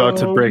just about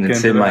to break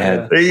into in my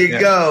head. There you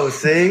go.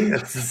 See,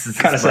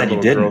 kind of sad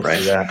you didn't,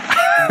 right?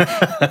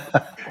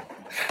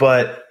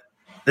 But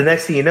the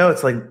next thing you know,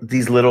 it's like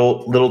these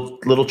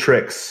little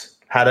tricks.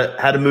 How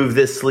to move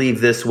this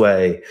sleeve this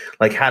way,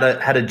 like how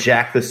to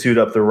jack the suit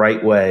up the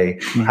right way,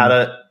 how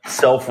to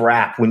self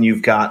wrap when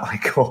you've got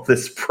like all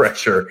this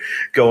pressure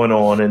going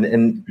on,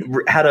 and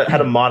how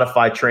to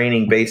modify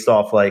training based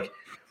off like,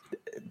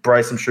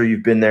 Bryce, I'm sure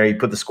you've been there. You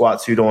put the squat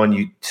suit on,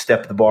 you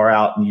step the bar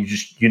out, and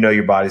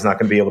your body's not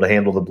going to be able to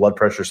handle the blood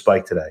pressure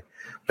spike today.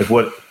 Like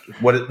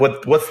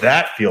what's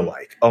that feel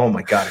like? Oh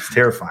my God, it's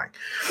terrifying.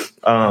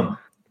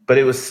 But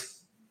it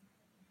was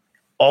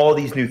all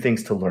these new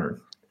things to learn.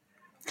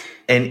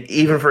 And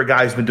even for a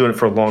guy who's been doing it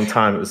for a long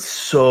time, it was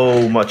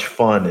so much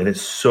fun, and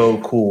it's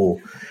so cool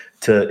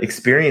to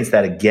experience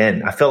that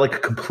again. I felt like a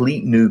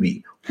complete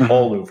newbie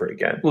all over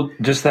again. Well,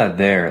 just that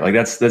there, like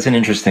that's an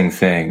interesting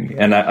thing.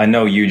 And I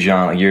know you,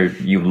 John, like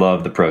you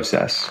love the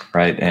process,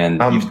 right?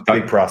 And I'm a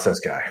big process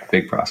guy.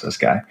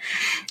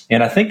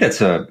 And I think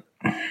it's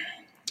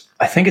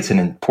an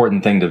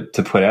important thing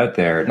to put out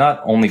there,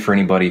 not only for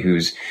anybody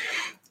who's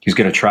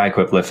going to try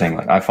equip lifting.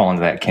 Like I fall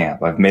into that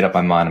camp. I've made up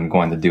my mind I'm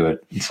going to do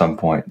it at some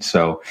point.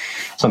 So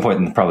at some point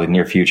in the probably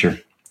near future.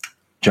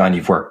 John,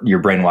 your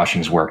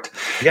brainwashing's worked.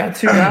 You got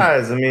 2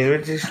 guys. I mean,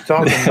 we're just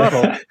talking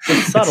subtle.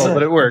 It's subtle,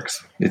 but it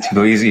works.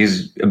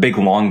 He's a big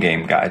long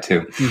game guy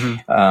too.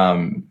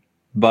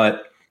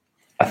 But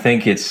I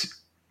think it's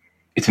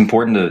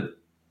important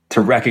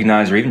to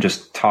recognize, or even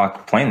just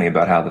talk plainly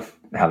about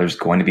how there's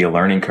going to be a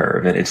learning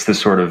curve. And it's this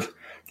sort of,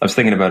 I was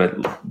thinking about it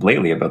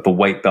lately, about the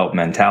white belt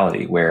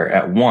mentality, where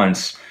at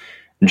once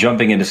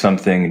jumping into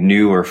something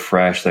new or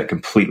fresh that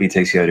completely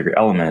takes you out of your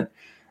element,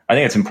 I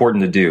think it's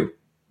important to do,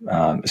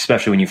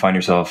 especially when you find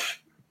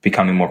yourself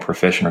becoming more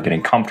proficient or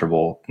getting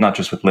comfortable, not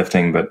just with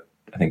lifting, but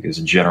I think as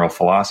a general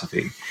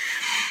philosophy.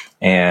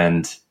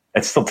 And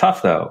it's still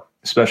tough though,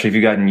 especially if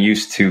you've gotten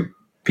used to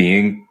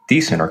being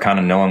decent or kind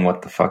of knowing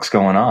what the fuck's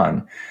going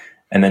on.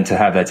 And then to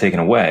have that taken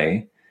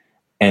away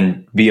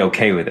and be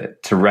okay with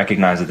it, to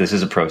recognize that this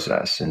is a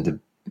process and to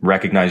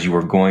recognize you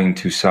are going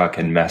to suck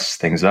and mess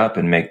things up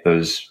and make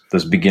those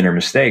beginner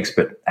mistakes,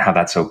 but how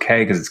that's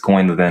okay, because it's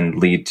going to then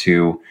lead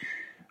to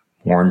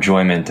more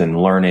enjoyment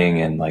and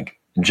learning and like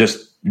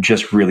just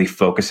really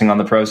focusing on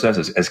the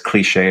process, as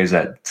cliche as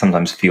that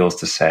sometimes feels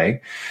to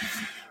say.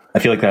 I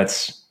feel like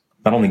that's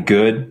not only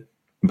good,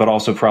 but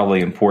also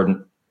probably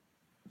important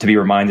to be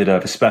reminded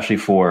of, especially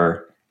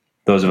for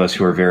those of us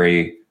who are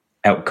very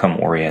outcome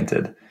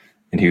oriented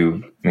and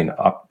who, I mean,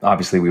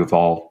 obviously we've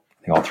all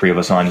three of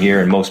us on here,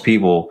 and most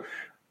people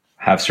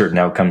have certain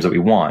outcomes that we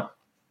want.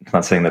 I'm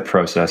not saying that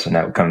process and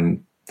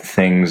outcome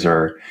things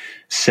are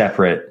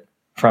separate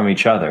from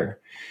each other,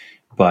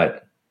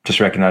 but just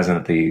recognizing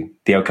that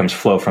the outcomes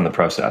flow from the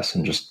process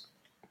and just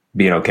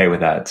being okay with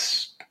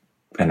that's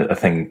an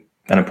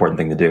important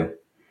thing to do.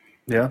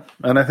 Yeah.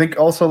 And I think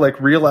also like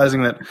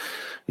realizing that,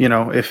 you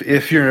know,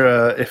 if you're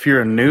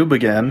a noob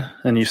again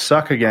and you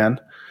suck again,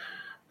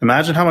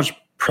 imagine how much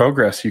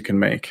progress you can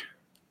make.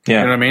 Yeah.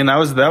 You know what I mean? That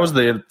was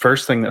the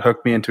first thing that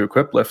hooked me into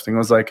equip lifting.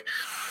 Was like,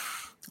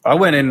 I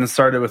went in and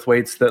started with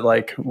weights that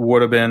like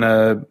would have been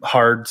a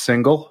hard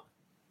single,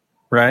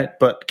 right?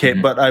 But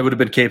but I would have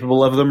been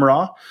capable of them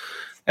raw.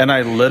 And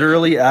I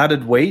literally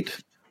added weight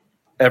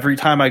every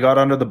time I got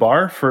under the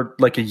bar for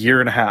like a year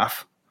and a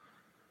half.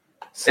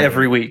 Same.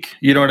 Every week.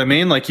 You know what I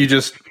mean? Like you're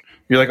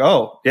like,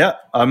 oh yeah,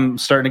 I'm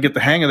starting to get the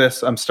hang of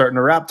this. I'm starting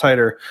to wrap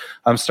tighter.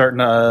 I'm starting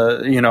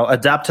to,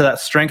 adapt to that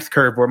strength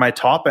curve where my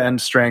top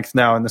end strength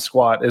now in the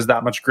squat is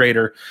that much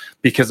greater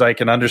because I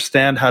can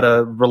understand how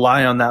to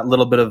rely on that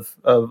little bit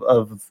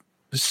of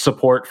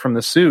support from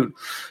the suit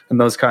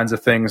and those kinds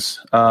of things.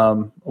 I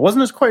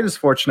wasn't quite as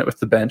fortunate with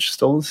the bench,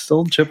 still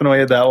chipping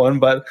away at that one,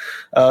 but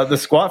the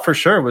squat for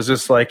sure was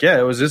just like, yeah,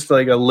 it was just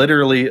like a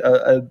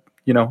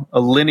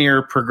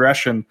linear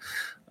progression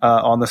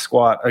on the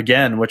squat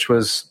again, which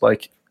was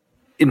like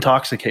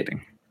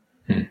intoxicating.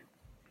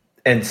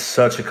 And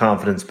such a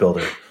confidence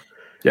builder.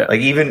 Yeah. Like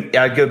even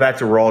I'd go back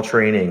to raw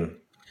training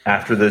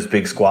after those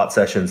big squat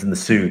sessions in the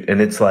suit. And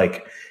it's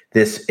like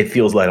this, it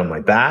feels light on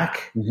my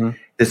back. Mm-hmm.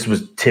 This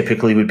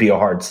would be a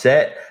hard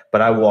set,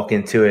 but I walk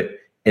into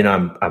it and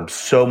I'm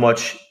so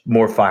much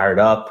more fired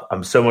up.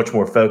 I'm so much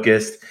more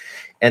focused.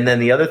 And then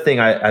the other thing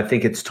I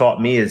think it's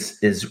taught me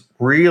is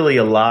really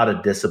a lot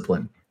of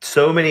discipline.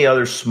 So many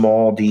other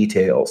small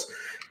details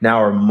now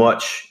are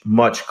much,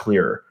 much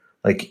clearer.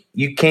 Like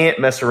you can't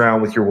mess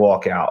around with your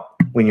walkout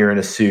when you're in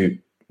a suit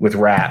with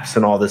wraps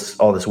and all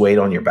this weight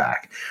on your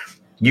back.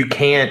 You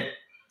can't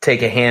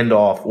take a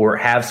handoff or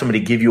have somebody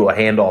give you a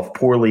handoff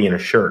poorly in a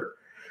shirt.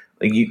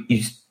 Like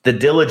the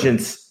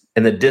diligence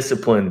and the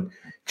discipline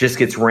just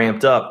gets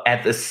ramped up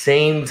at the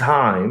same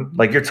time.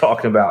 Like you're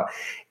talking about,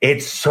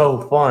 it's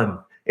so fun.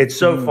 It's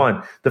so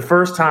fun. The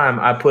first time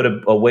I put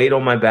a weight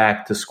on my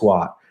back to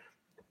squat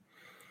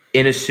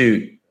in a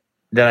suit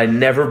that I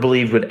never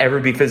believed would ever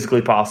be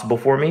physically possible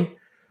for me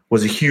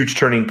was a huge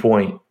turning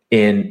point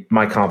in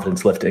my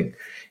confidence lifting.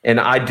 And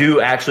I do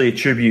actually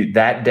attribute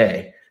that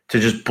day to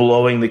just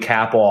blowing the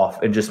cap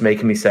off and just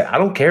making me say, I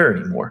don't care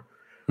anymore.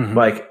 Mm-hmm.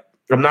 Like,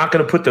 I'm not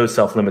going to put those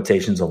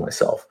self-limitations on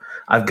myself.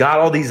 I've got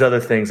all these other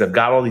things. I've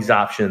got all these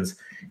options.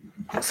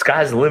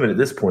 Sky's the limit at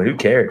this point. Who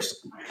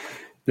cares?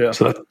 Yeah.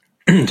 So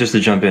just to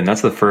jump in,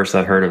 that's the first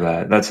I've heard of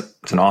that.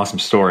 It's an awesome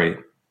story.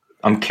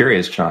 I'm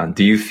curious, John,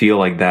 do you feel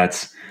like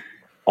that's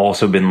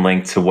also been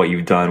linked to what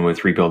you've done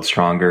with Rebuild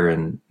Stronger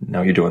and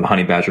now you're doing the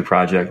Honey Badger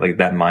project, like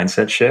that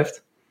mindset shift?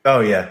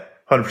 Oh, yeah,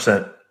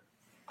 100%.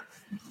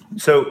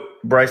 So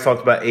Bryce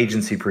talked about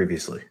agency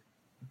previously.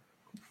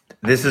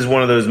 This is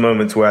one of those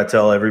moments where I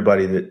tell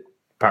everybody that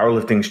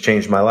powerlifting's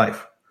changed my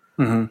life.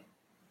 Mm-hmm.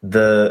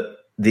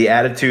 The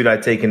attitude I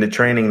take into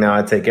training now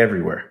I take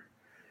everywhere.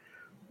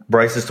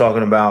 Bryce is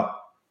talking about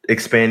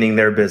expanding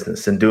their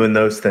business and doing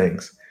those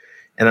things.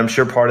 And I'm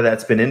sure part of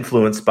that's been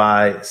influenced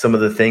by some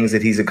of the things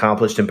that he's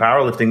accomplished in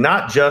powerlifting,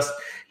 not just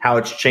how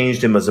it's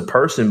changed him as a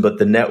person, but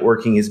the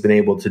networking he's been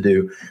able to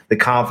do, the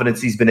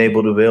confidence he's been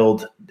able to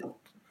build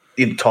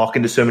in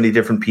talking to so many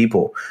different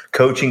people,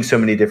 coaching so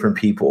many different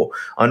people,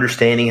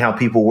 understanding how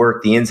people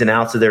work, the ins and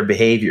outs of their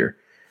behavior.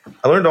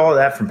 I learned all of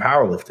that from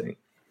powerlifting.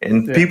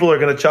 And people are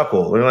going to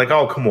chuckle. They're like,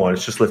 oh, come on,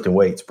 it's just lifting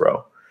weights,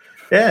 bro.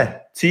 Yeah,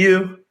 to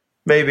you,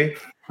 maybe.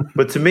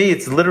 But to me,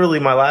 it's literally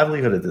my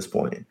livelihood at this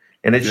point.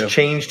 And it's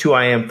changed who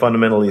I am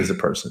fundamentally as a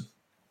person.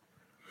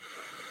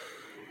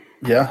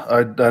 Yeah,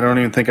 I don't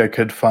even think I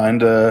could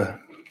find a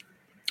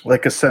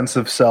sense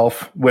of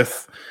self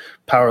with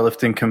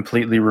powerlifting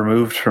completely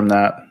removed from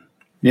that.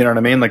 You know what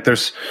I mean? Like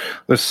there's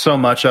so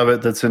much of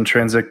it that's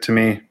intrinsic to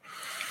me.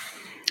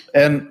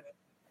 And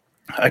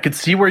I could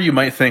see where you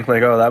might think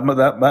like, oh,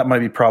 that might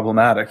be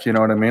problematic. You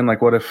know what I mean?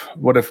 Like what if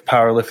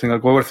powerlifting,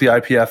 like what if the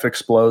IPF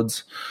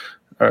explodes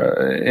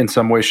in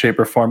some way, shape,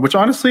 or form, which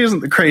honestly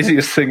isn't the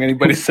craziest thing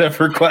anybody's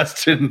ever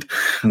questioned.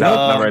 No,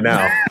 not right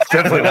now.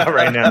 Definitely not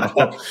right now.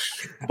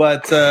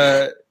 But,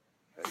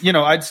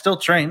 I'd still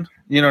train.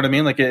 You know what I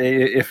mean? Like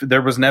if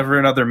there was never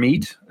another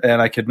meet and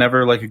I could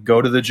never like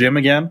go to the gym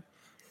again,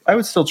 I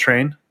would still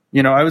train.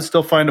 I would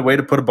still find a way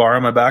to put a bar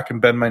on my back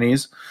and bend my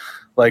knees.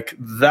 Like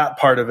that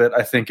part of it,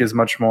 I think, is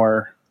much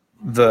more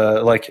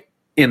the like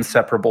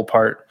inseparable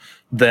part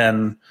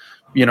than,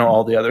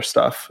 all the other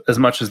stuff, as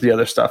much as the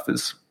other stuff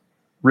is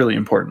really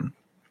important.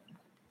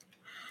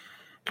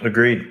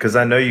 Agreed. Because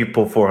I know you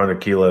pull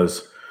 400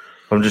 kilos.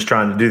 I'm just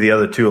trying to do the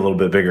other two a little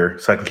bit bigger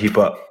so I can keep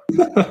up.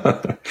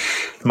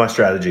 It's my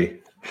strategy.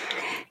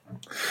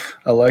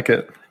 I like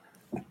it.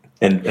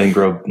 And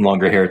grow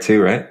longer hair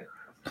too, right?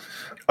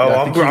 Oh,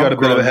 Yeah, I think you got a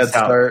bit of a head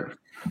start.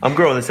 I'm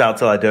growing this out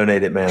till I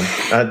donate it, man.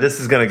 This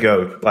is going to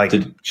go like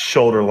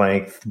shoulder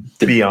length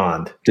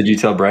beyond. Did you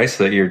tell Bryce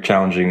that you're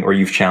challenging, or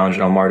you've challenged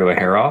Omar to a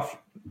hair off?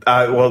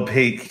 Well,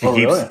 he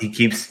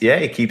keeps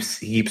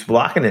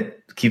blocking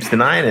it, keeps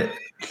denying it.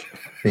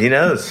 He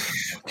knows.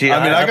 Gee,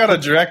 I got a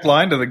direct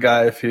line to the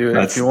guy if you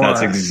want.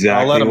 That's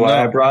exactly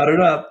why I brought it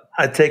up.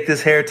 I take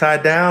this hair tie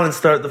down and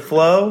start the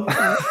flow.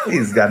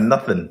 He's got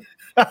nothing.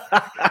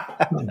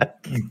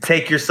 You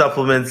take your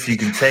supplements. You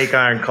can take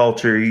Iron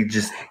Culture. You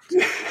just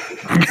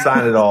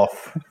sign it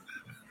off.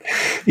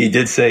 He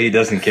did say he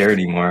doesn't care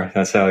anymore.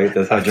 That's how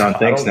John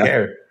thinks now. I don't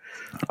care.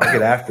 I'll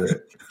get after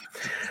it.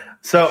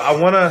 So I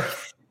want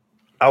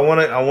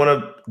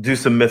to do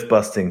some myth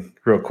busting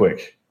real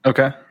quick.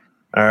 Okay.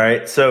 All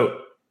right. So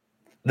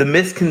the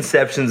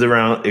misconceptions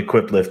around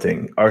equipped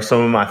lifting are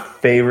some of my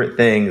favorite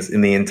things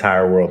in the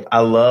entire world. I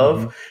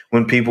love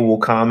when people will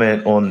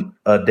comment on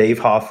a Dave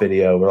Hoff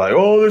video. We're like,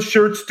 oh, this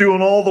shirt's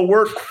doing all the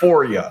work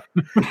for you.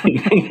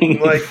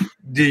 Like,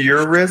 do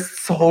your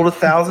wrists hold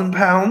 1,000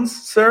 pounds,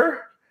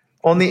 sir,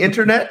 on the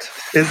internet?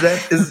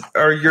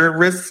 Are your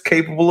wrists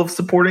capable of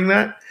supporting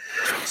that?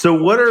 So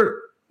what are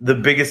the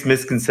biggest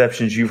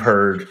misconceptions you've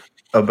heard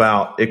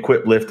about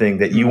equipped lifting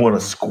that you want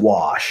to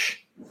squash?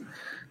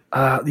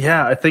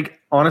 Yeah, I think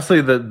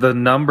honestly the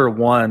number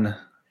one,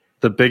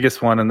 the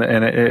biggest one, and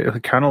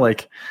it kind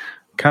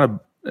of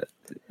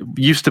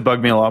used to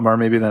bug me a lot more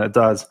maybe than it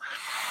does.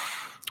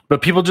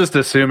 But people just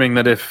assuming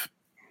that if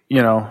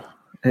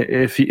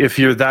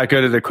you're that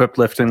good at equipped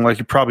lifting, like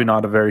you're probably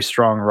not a very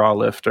strong raw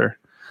lifter.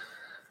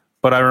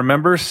 But I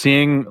remember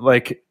seeing,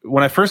 like,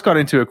 when I first got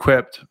into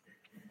equipped,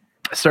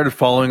 I started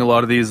following a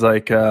lot of these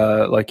like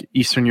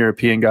Eastern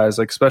European guys,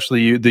 like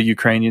especially the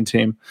Ukrainian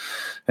team,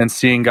 and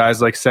seeing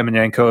guys like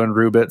Semenyenko and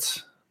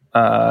Rubits.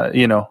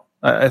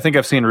 I think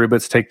I've seen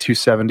Rubits take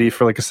 270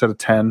 for like a set of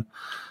 10.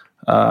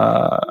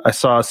 I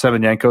saw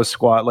Semenyenko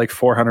squat like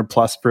 400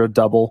 plus for a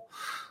double,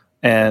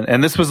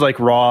 and this was like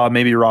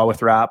maybe raw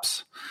with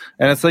wraps.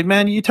 And it's like,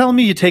 man, you telling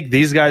me you take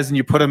these guys and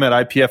you put them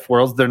at IPF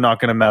Worlds, they're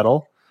not going to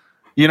medal?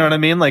 You know what I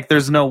mean? Like,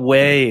 there's no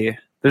way.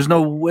 There's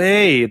no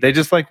way. They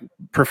just like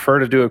prefer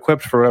to do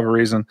equipped for whatever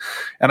reason.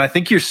 And I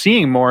think you're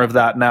seeing more of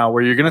that now,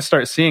 where you're going to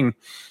start seeing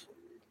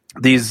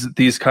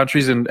these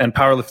countries and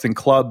powerlifting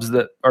clubs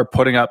that are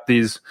putting up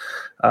these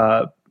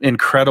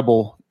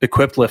incredible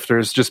equipped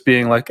lifters just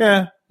being like,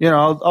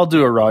 I'll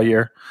do a raw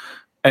year,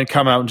 and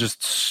come out and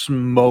just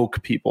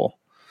smoke people.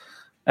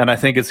 And I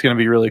think it's going to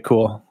be really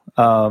cool.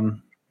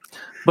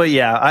 But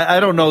yeah,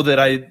 I don't know that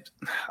I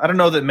don't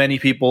know that many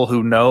people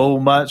who know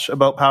much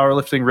about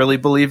powerlifting really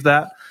believe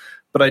that.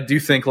 But I do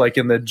think, like,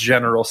 in the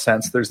general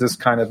sense, there's this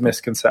kind of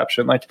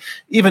misconception. Like,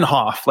 even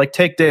Hoff, like,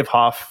 take Dave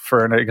Hoff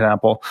for an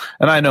example.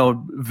 And I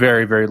know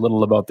very, very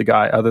little about the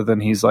guy other than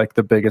he's like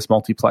the biggest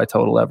multiply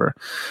total ever.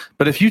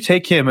 But if you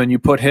take him and you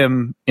put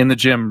him in the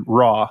gym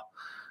raw,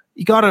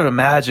 you got to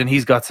imagine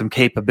he's got some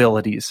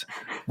capabilities,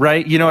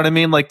 right? You know what I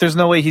mean? Like, there's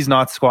no way he's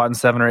not squatting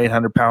 700 or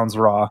 800 pounds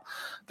raw.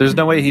 There's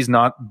no way he's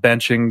not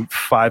benching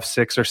 500,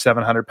 600 or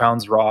 700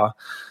 pounds raw.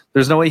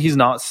 There's no way he's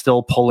not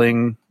still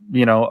pulling,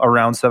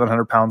 around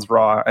 700 pounds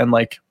raw. And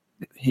like,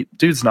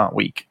 dude's not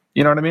weak.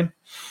 You know what I mean?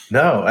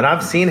 No. And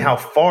I've seen how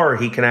far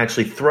he can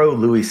actually throw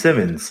Louis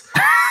Simmons.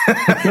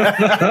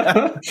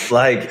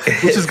 Like,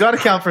 which has got to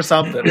count for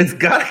something. It's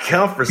got to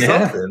count for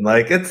something.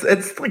 Like, it's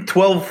like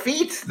 12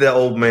 feet the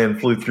old man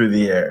flew through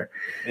the air.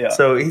 Yeah.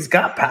 So he's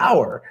got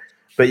power.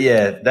 But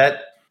yeah,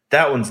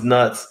 that one's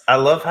nuts. I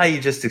love how you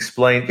just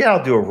explained,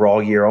 I'll do a raw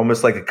year,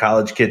 almost like a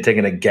college kid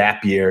taking a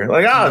gap year.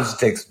 Like, I'll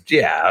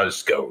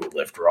just go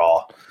lift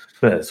raw.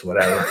 It's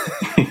whatever.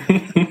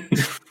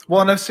 Well,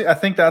 and I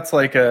think that's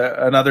like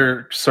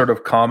another sort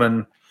of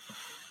common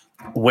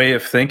way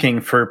of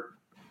thinking for,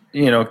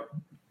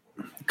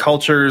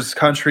 cultures,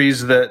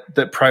 countries that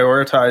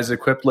prioritize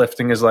equipped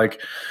lifting is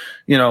like,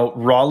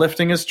 raw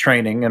lifting is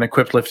training and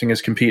equipped lifting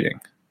is competing.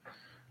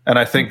 And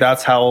I think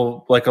that's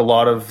how, like, a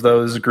lot of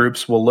those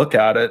groups will look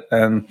at it.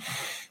 And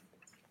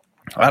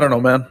I don't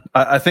know, man.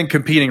 I think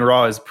competing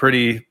raw is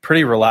pretty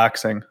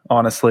relaxing,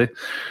 honestly.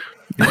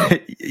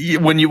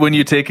 when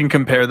you take and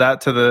compare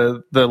that to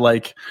the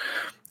like,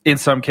 in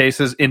some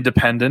cases,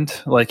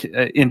 independent, like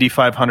Indy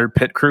 500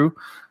 pit crew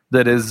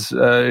that is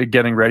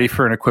getting ready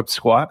for an equipped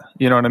squat.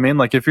 You know what I mean?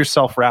 Like, if you're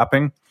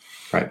self-wrapping,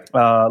 right?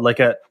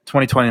 Like at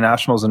 2020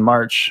 Nationals in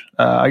March,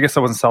 I guess I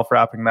wasn't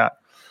self-wrapping that.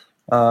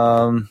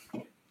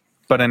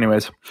 But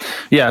anyways,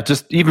 yeah,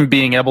 just even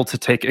being able to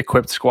take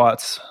equipped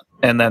squats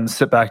and then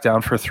sit back down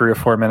for 3 or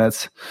 4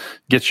 minutes,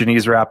 get your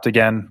knees wrapped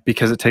again,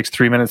 because it takes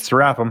 3 minutes to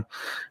wrap them,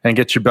 and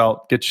get your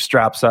belt, get your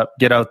straps up,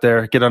 get out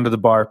there, get under the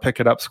bar, pick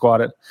it up,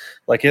 squat it.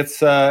 Like,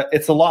 it's a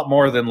lot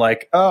more than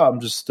like, I'm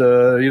just,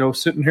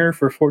 sitting here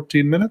for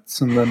 14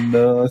 minutes and then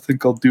I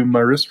think I'll do my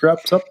wrist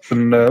wraps up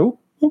and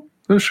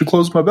I should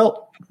close my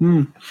belt.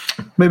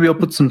 Maybe I'll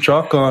put some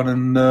chalk on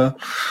and,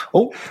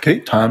 okay,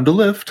 time to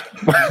lift.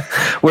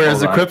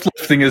 Whereas equipped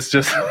lifting is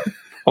just...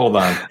 Hold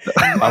on.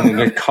 I'm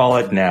going to call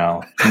it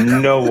now.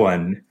 No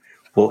one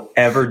will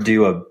ever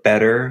do a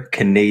better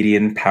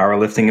Canadian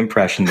powerlifting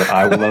impression that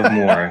I will love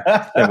more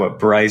than what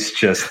Bryce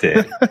just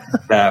did.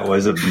 That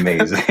was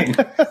amazing.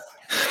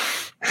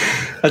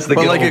 That's the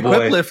but good like old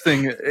equip boy.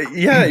 lifting,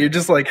 yeah, you're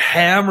just like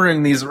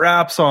hammering these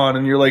wraps on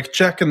and you're like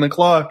checking the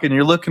clock and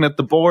you're looking at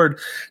the board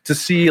to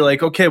see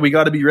like, okay, we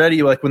got to be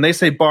ready. Like when they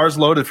say bars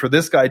loaded for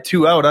this guy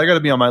 2 out, I got to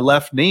be on my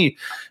left knee.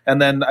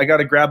 And then I got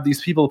to grab these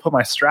people to put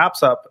my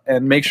straps up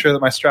and make sure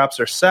that my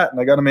straps are set.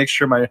 And I got to make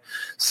sure my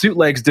suit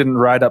legs didn't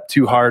ride up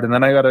too hard. And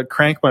then I got to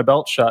crank my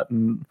belt shut.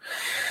 And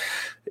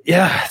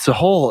yeah, it's a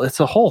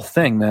whole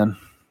thing, man.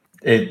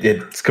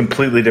 It's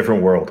completely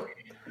different world.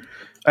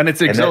 And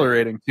it's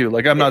exhilarating too.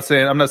 Like I'm not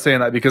saying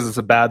that because it's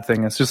a bad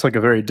thing. It's just like a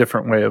very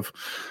different way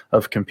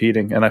of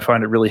competing, and I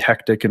find it really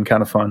hectic and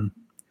kind of fun.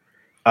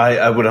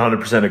 I would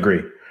 100%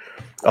 agree.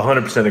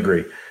 100%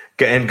 agree.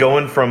 And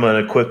going from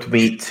an equipped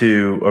meet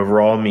to a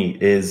raw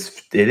meet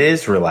is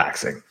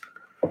relaxing.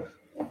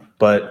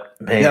 But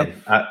man,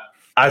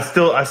 I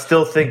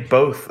still think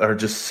both are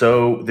just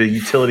so, the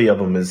utility of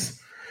them is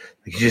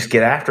you just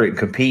get after it and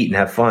compete and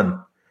have fun.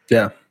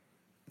 Yeah.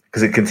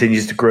 Because it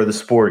continues to grow the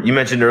sport. You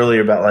mentioned earlier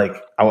about like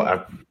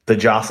the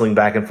jostling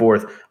back and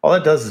forth. All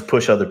that does is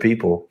push other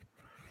people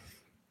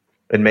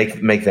and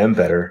make them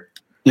better.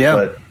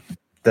 Yeah.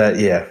 But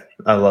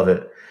I love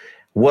it.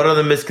 What are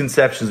the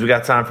misconceptions? We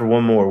got time for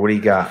one more. What do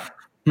you got?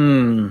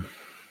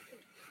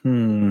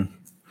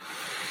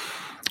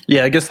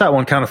 Yeah, I guess that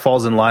one kind of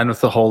falls in line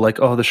with the whole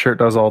like, oh, the shirt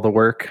does all the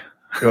work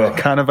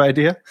kind of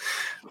idea.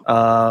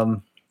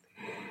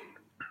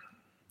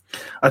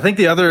 I think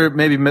the other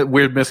maybe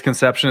weird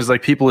misconception is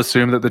like people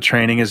assume that the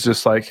training is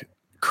just like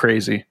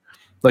crazy,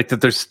 like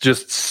that there's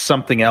just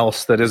something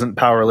else that isn't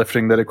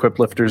powerlifting that equipped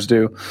lifters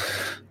do.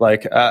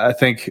 Like I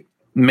think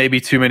maybe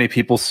too many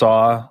people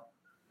saw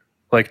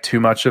like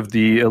too much of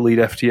the Elite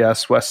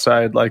FTS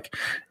Westside, like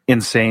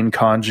insane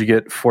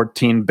conjugate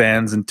 14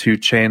 bands and 2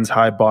 chains,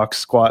 high box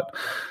squat,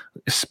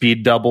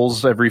 speed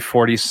doubles every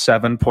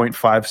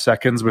 47.5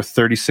 seconds with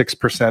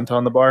 36%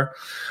 on the bar.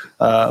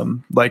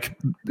 Like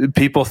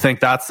people think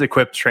that's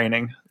equipped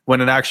training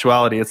when in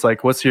actuality it's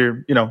like, what's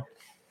your, I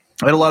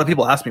had a lot of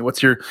people ask me,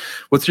 what's your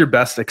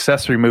best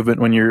accessory movement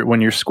when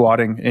you're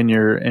squatting in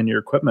your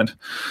equipment?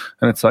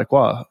 And it's like,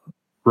 well,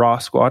 raw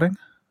squatting.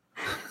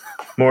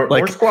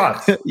 More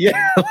squats.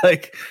 Yeah.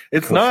 Like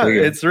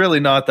it's really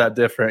not that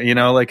different.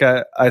 Like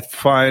I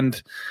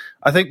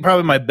think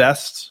probably my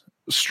best,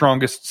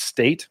 strongest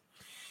state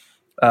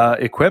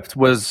equipped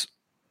was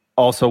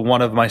also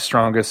one of my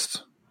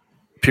strongest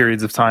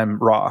periods of time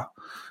raw.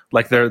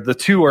 Like the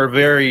two are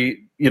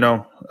very,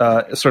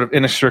 sort of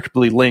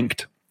inextricably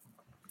linked,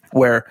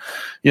 where,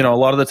 a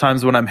lot of the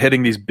times when I'm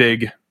hitting these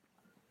big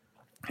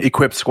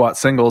equipped squat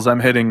singles, I'm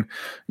hitting,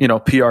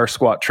 PR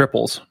squat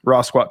triples,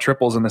 raw squat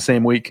triples in the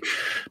same week,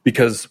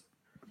 because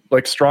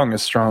like strong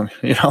is strong,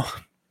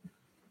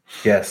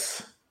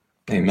 Yes.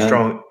 Amen.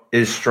 Strong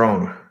is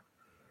strong.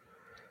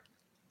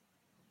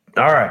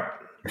 All right.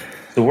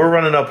 So we're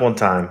running up on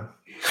time.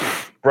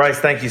 Bryce,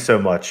 thank you so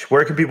much.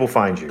 Where can people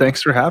find you?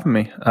 Thanks for having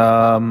me.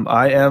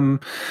 I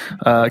am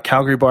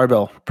Calgary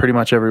Barbell pretty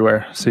much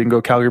everywhere. So you can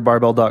go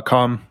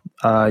calgarybarbell.com.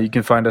 You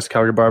can find us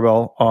Calgary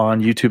Barbell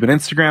on YouTube and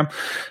Instagram.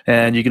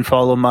 And you can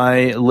follow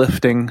my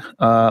lifting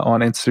on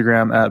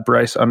Instagram at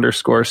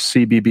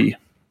Bryce_CBB.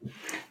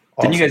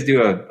 Didn't you guys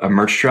do a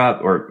merch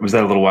drop, or was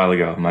that a little while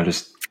ago? Am I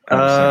just...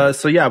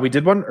 So yeah, we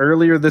did one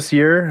earlier this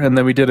year, and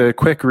then we did a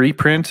quick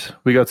reprint.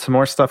 We got some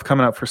more stuff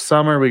coming out for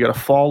summer. We got a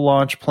fall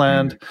launch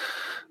planned.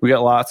 We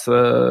got lots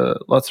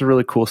of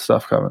really cool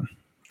stuff coming.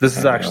 This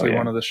is actually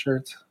one of the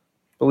shirts.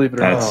 Believe it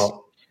or not.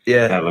 Oh,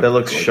 yeah, that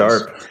looks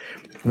sharp.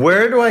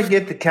 Where do I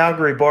get the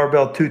Calgary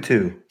Barbell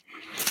Tutu?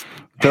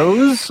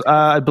 Those,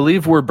 I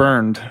believe, were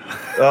burned.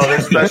 Oh,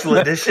 they're special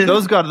edition?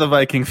 Those got to the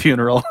Viking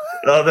funeral.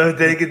 Oh,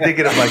 they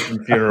get a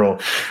Viking funeral.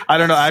 I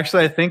don't know.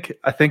 Actually, I think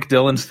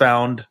Dylan's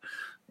found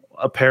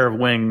a pair of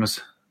wings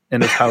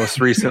in his house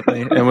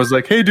recently and was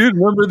like, "Hey, dude,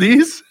 remember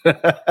these?"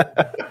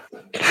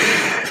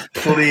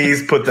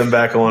 Please put them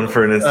back on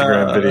for an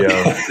Instagram video.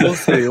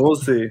 We'll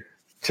see.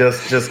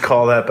 Just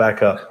call that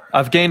back up.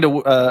 I've gained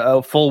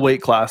a full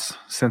weight class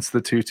since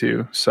the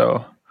tutu,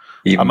 so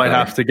I might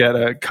have to get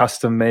a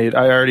custom made.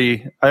 I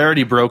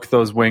already broke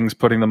those wings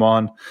putting them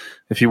on.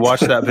 If you watch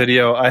that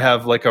video, I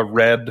have like a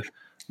red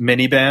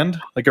mini band,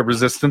 like a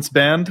resistance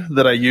band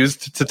that I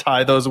used to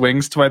tie those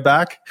wings to my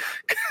back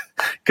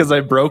because I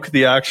broke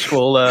the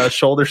actual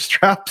shoulder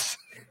straps.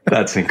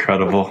 That's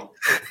incredible.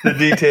 The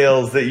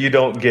details that you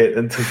don't get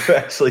until you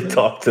actually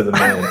talk to the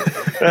man.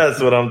 That's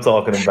what I'm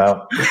talking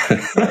about.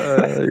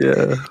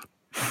 Yeah.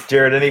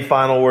 Jared, any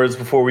final words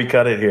before we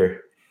cut it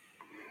here?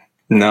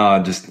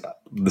 No, just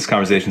this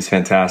conversation's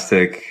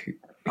fantastic.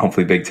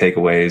 Hopefully big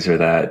takeaways are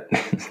that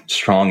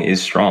strong is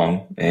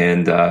strong.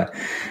 And I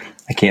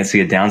can't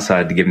see a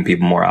downside to giving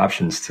people more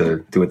options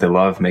to do what they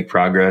love, make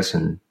progress,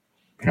 and,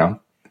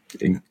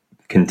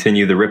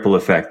 continue the ripple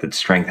effect that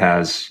strength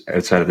has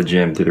outside of the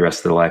gym through the rest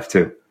of their life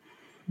too.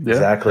 Yeah,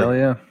 exactly. Hell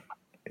yeah.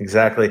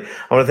 Exactly.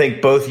 I want to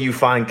thank both you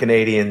fine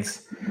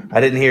Canadians.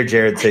 I didn't hear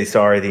Jared say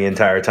sorry the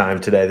entire time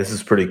today. This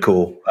is pretty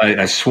cool.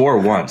 I swore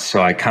once,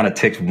 so I kind of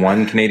ticked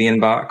one Canadian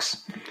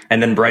box,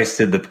 and then Bryce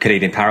did the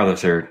Canadian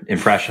powerlifter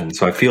impression.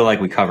 So I feel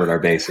like we covered our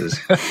bases.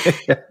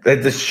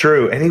 That's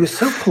true. And he was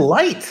so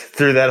polite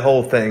through that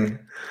whole thing.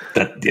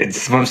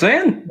 That's what I'm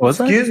saying.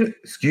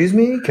 Excuse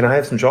me, can I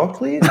have some chalk,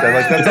 please?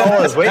 That's all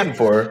I was waiting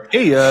for.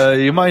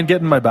 Hey, you mind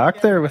getting my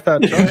back there with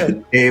that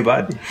chalk? Hey,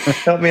 bud.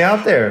 Help me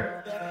out there.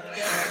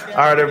 All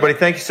right, everybody.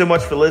 Thank you so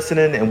much for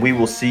listening, and we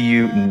will see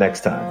you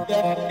next time.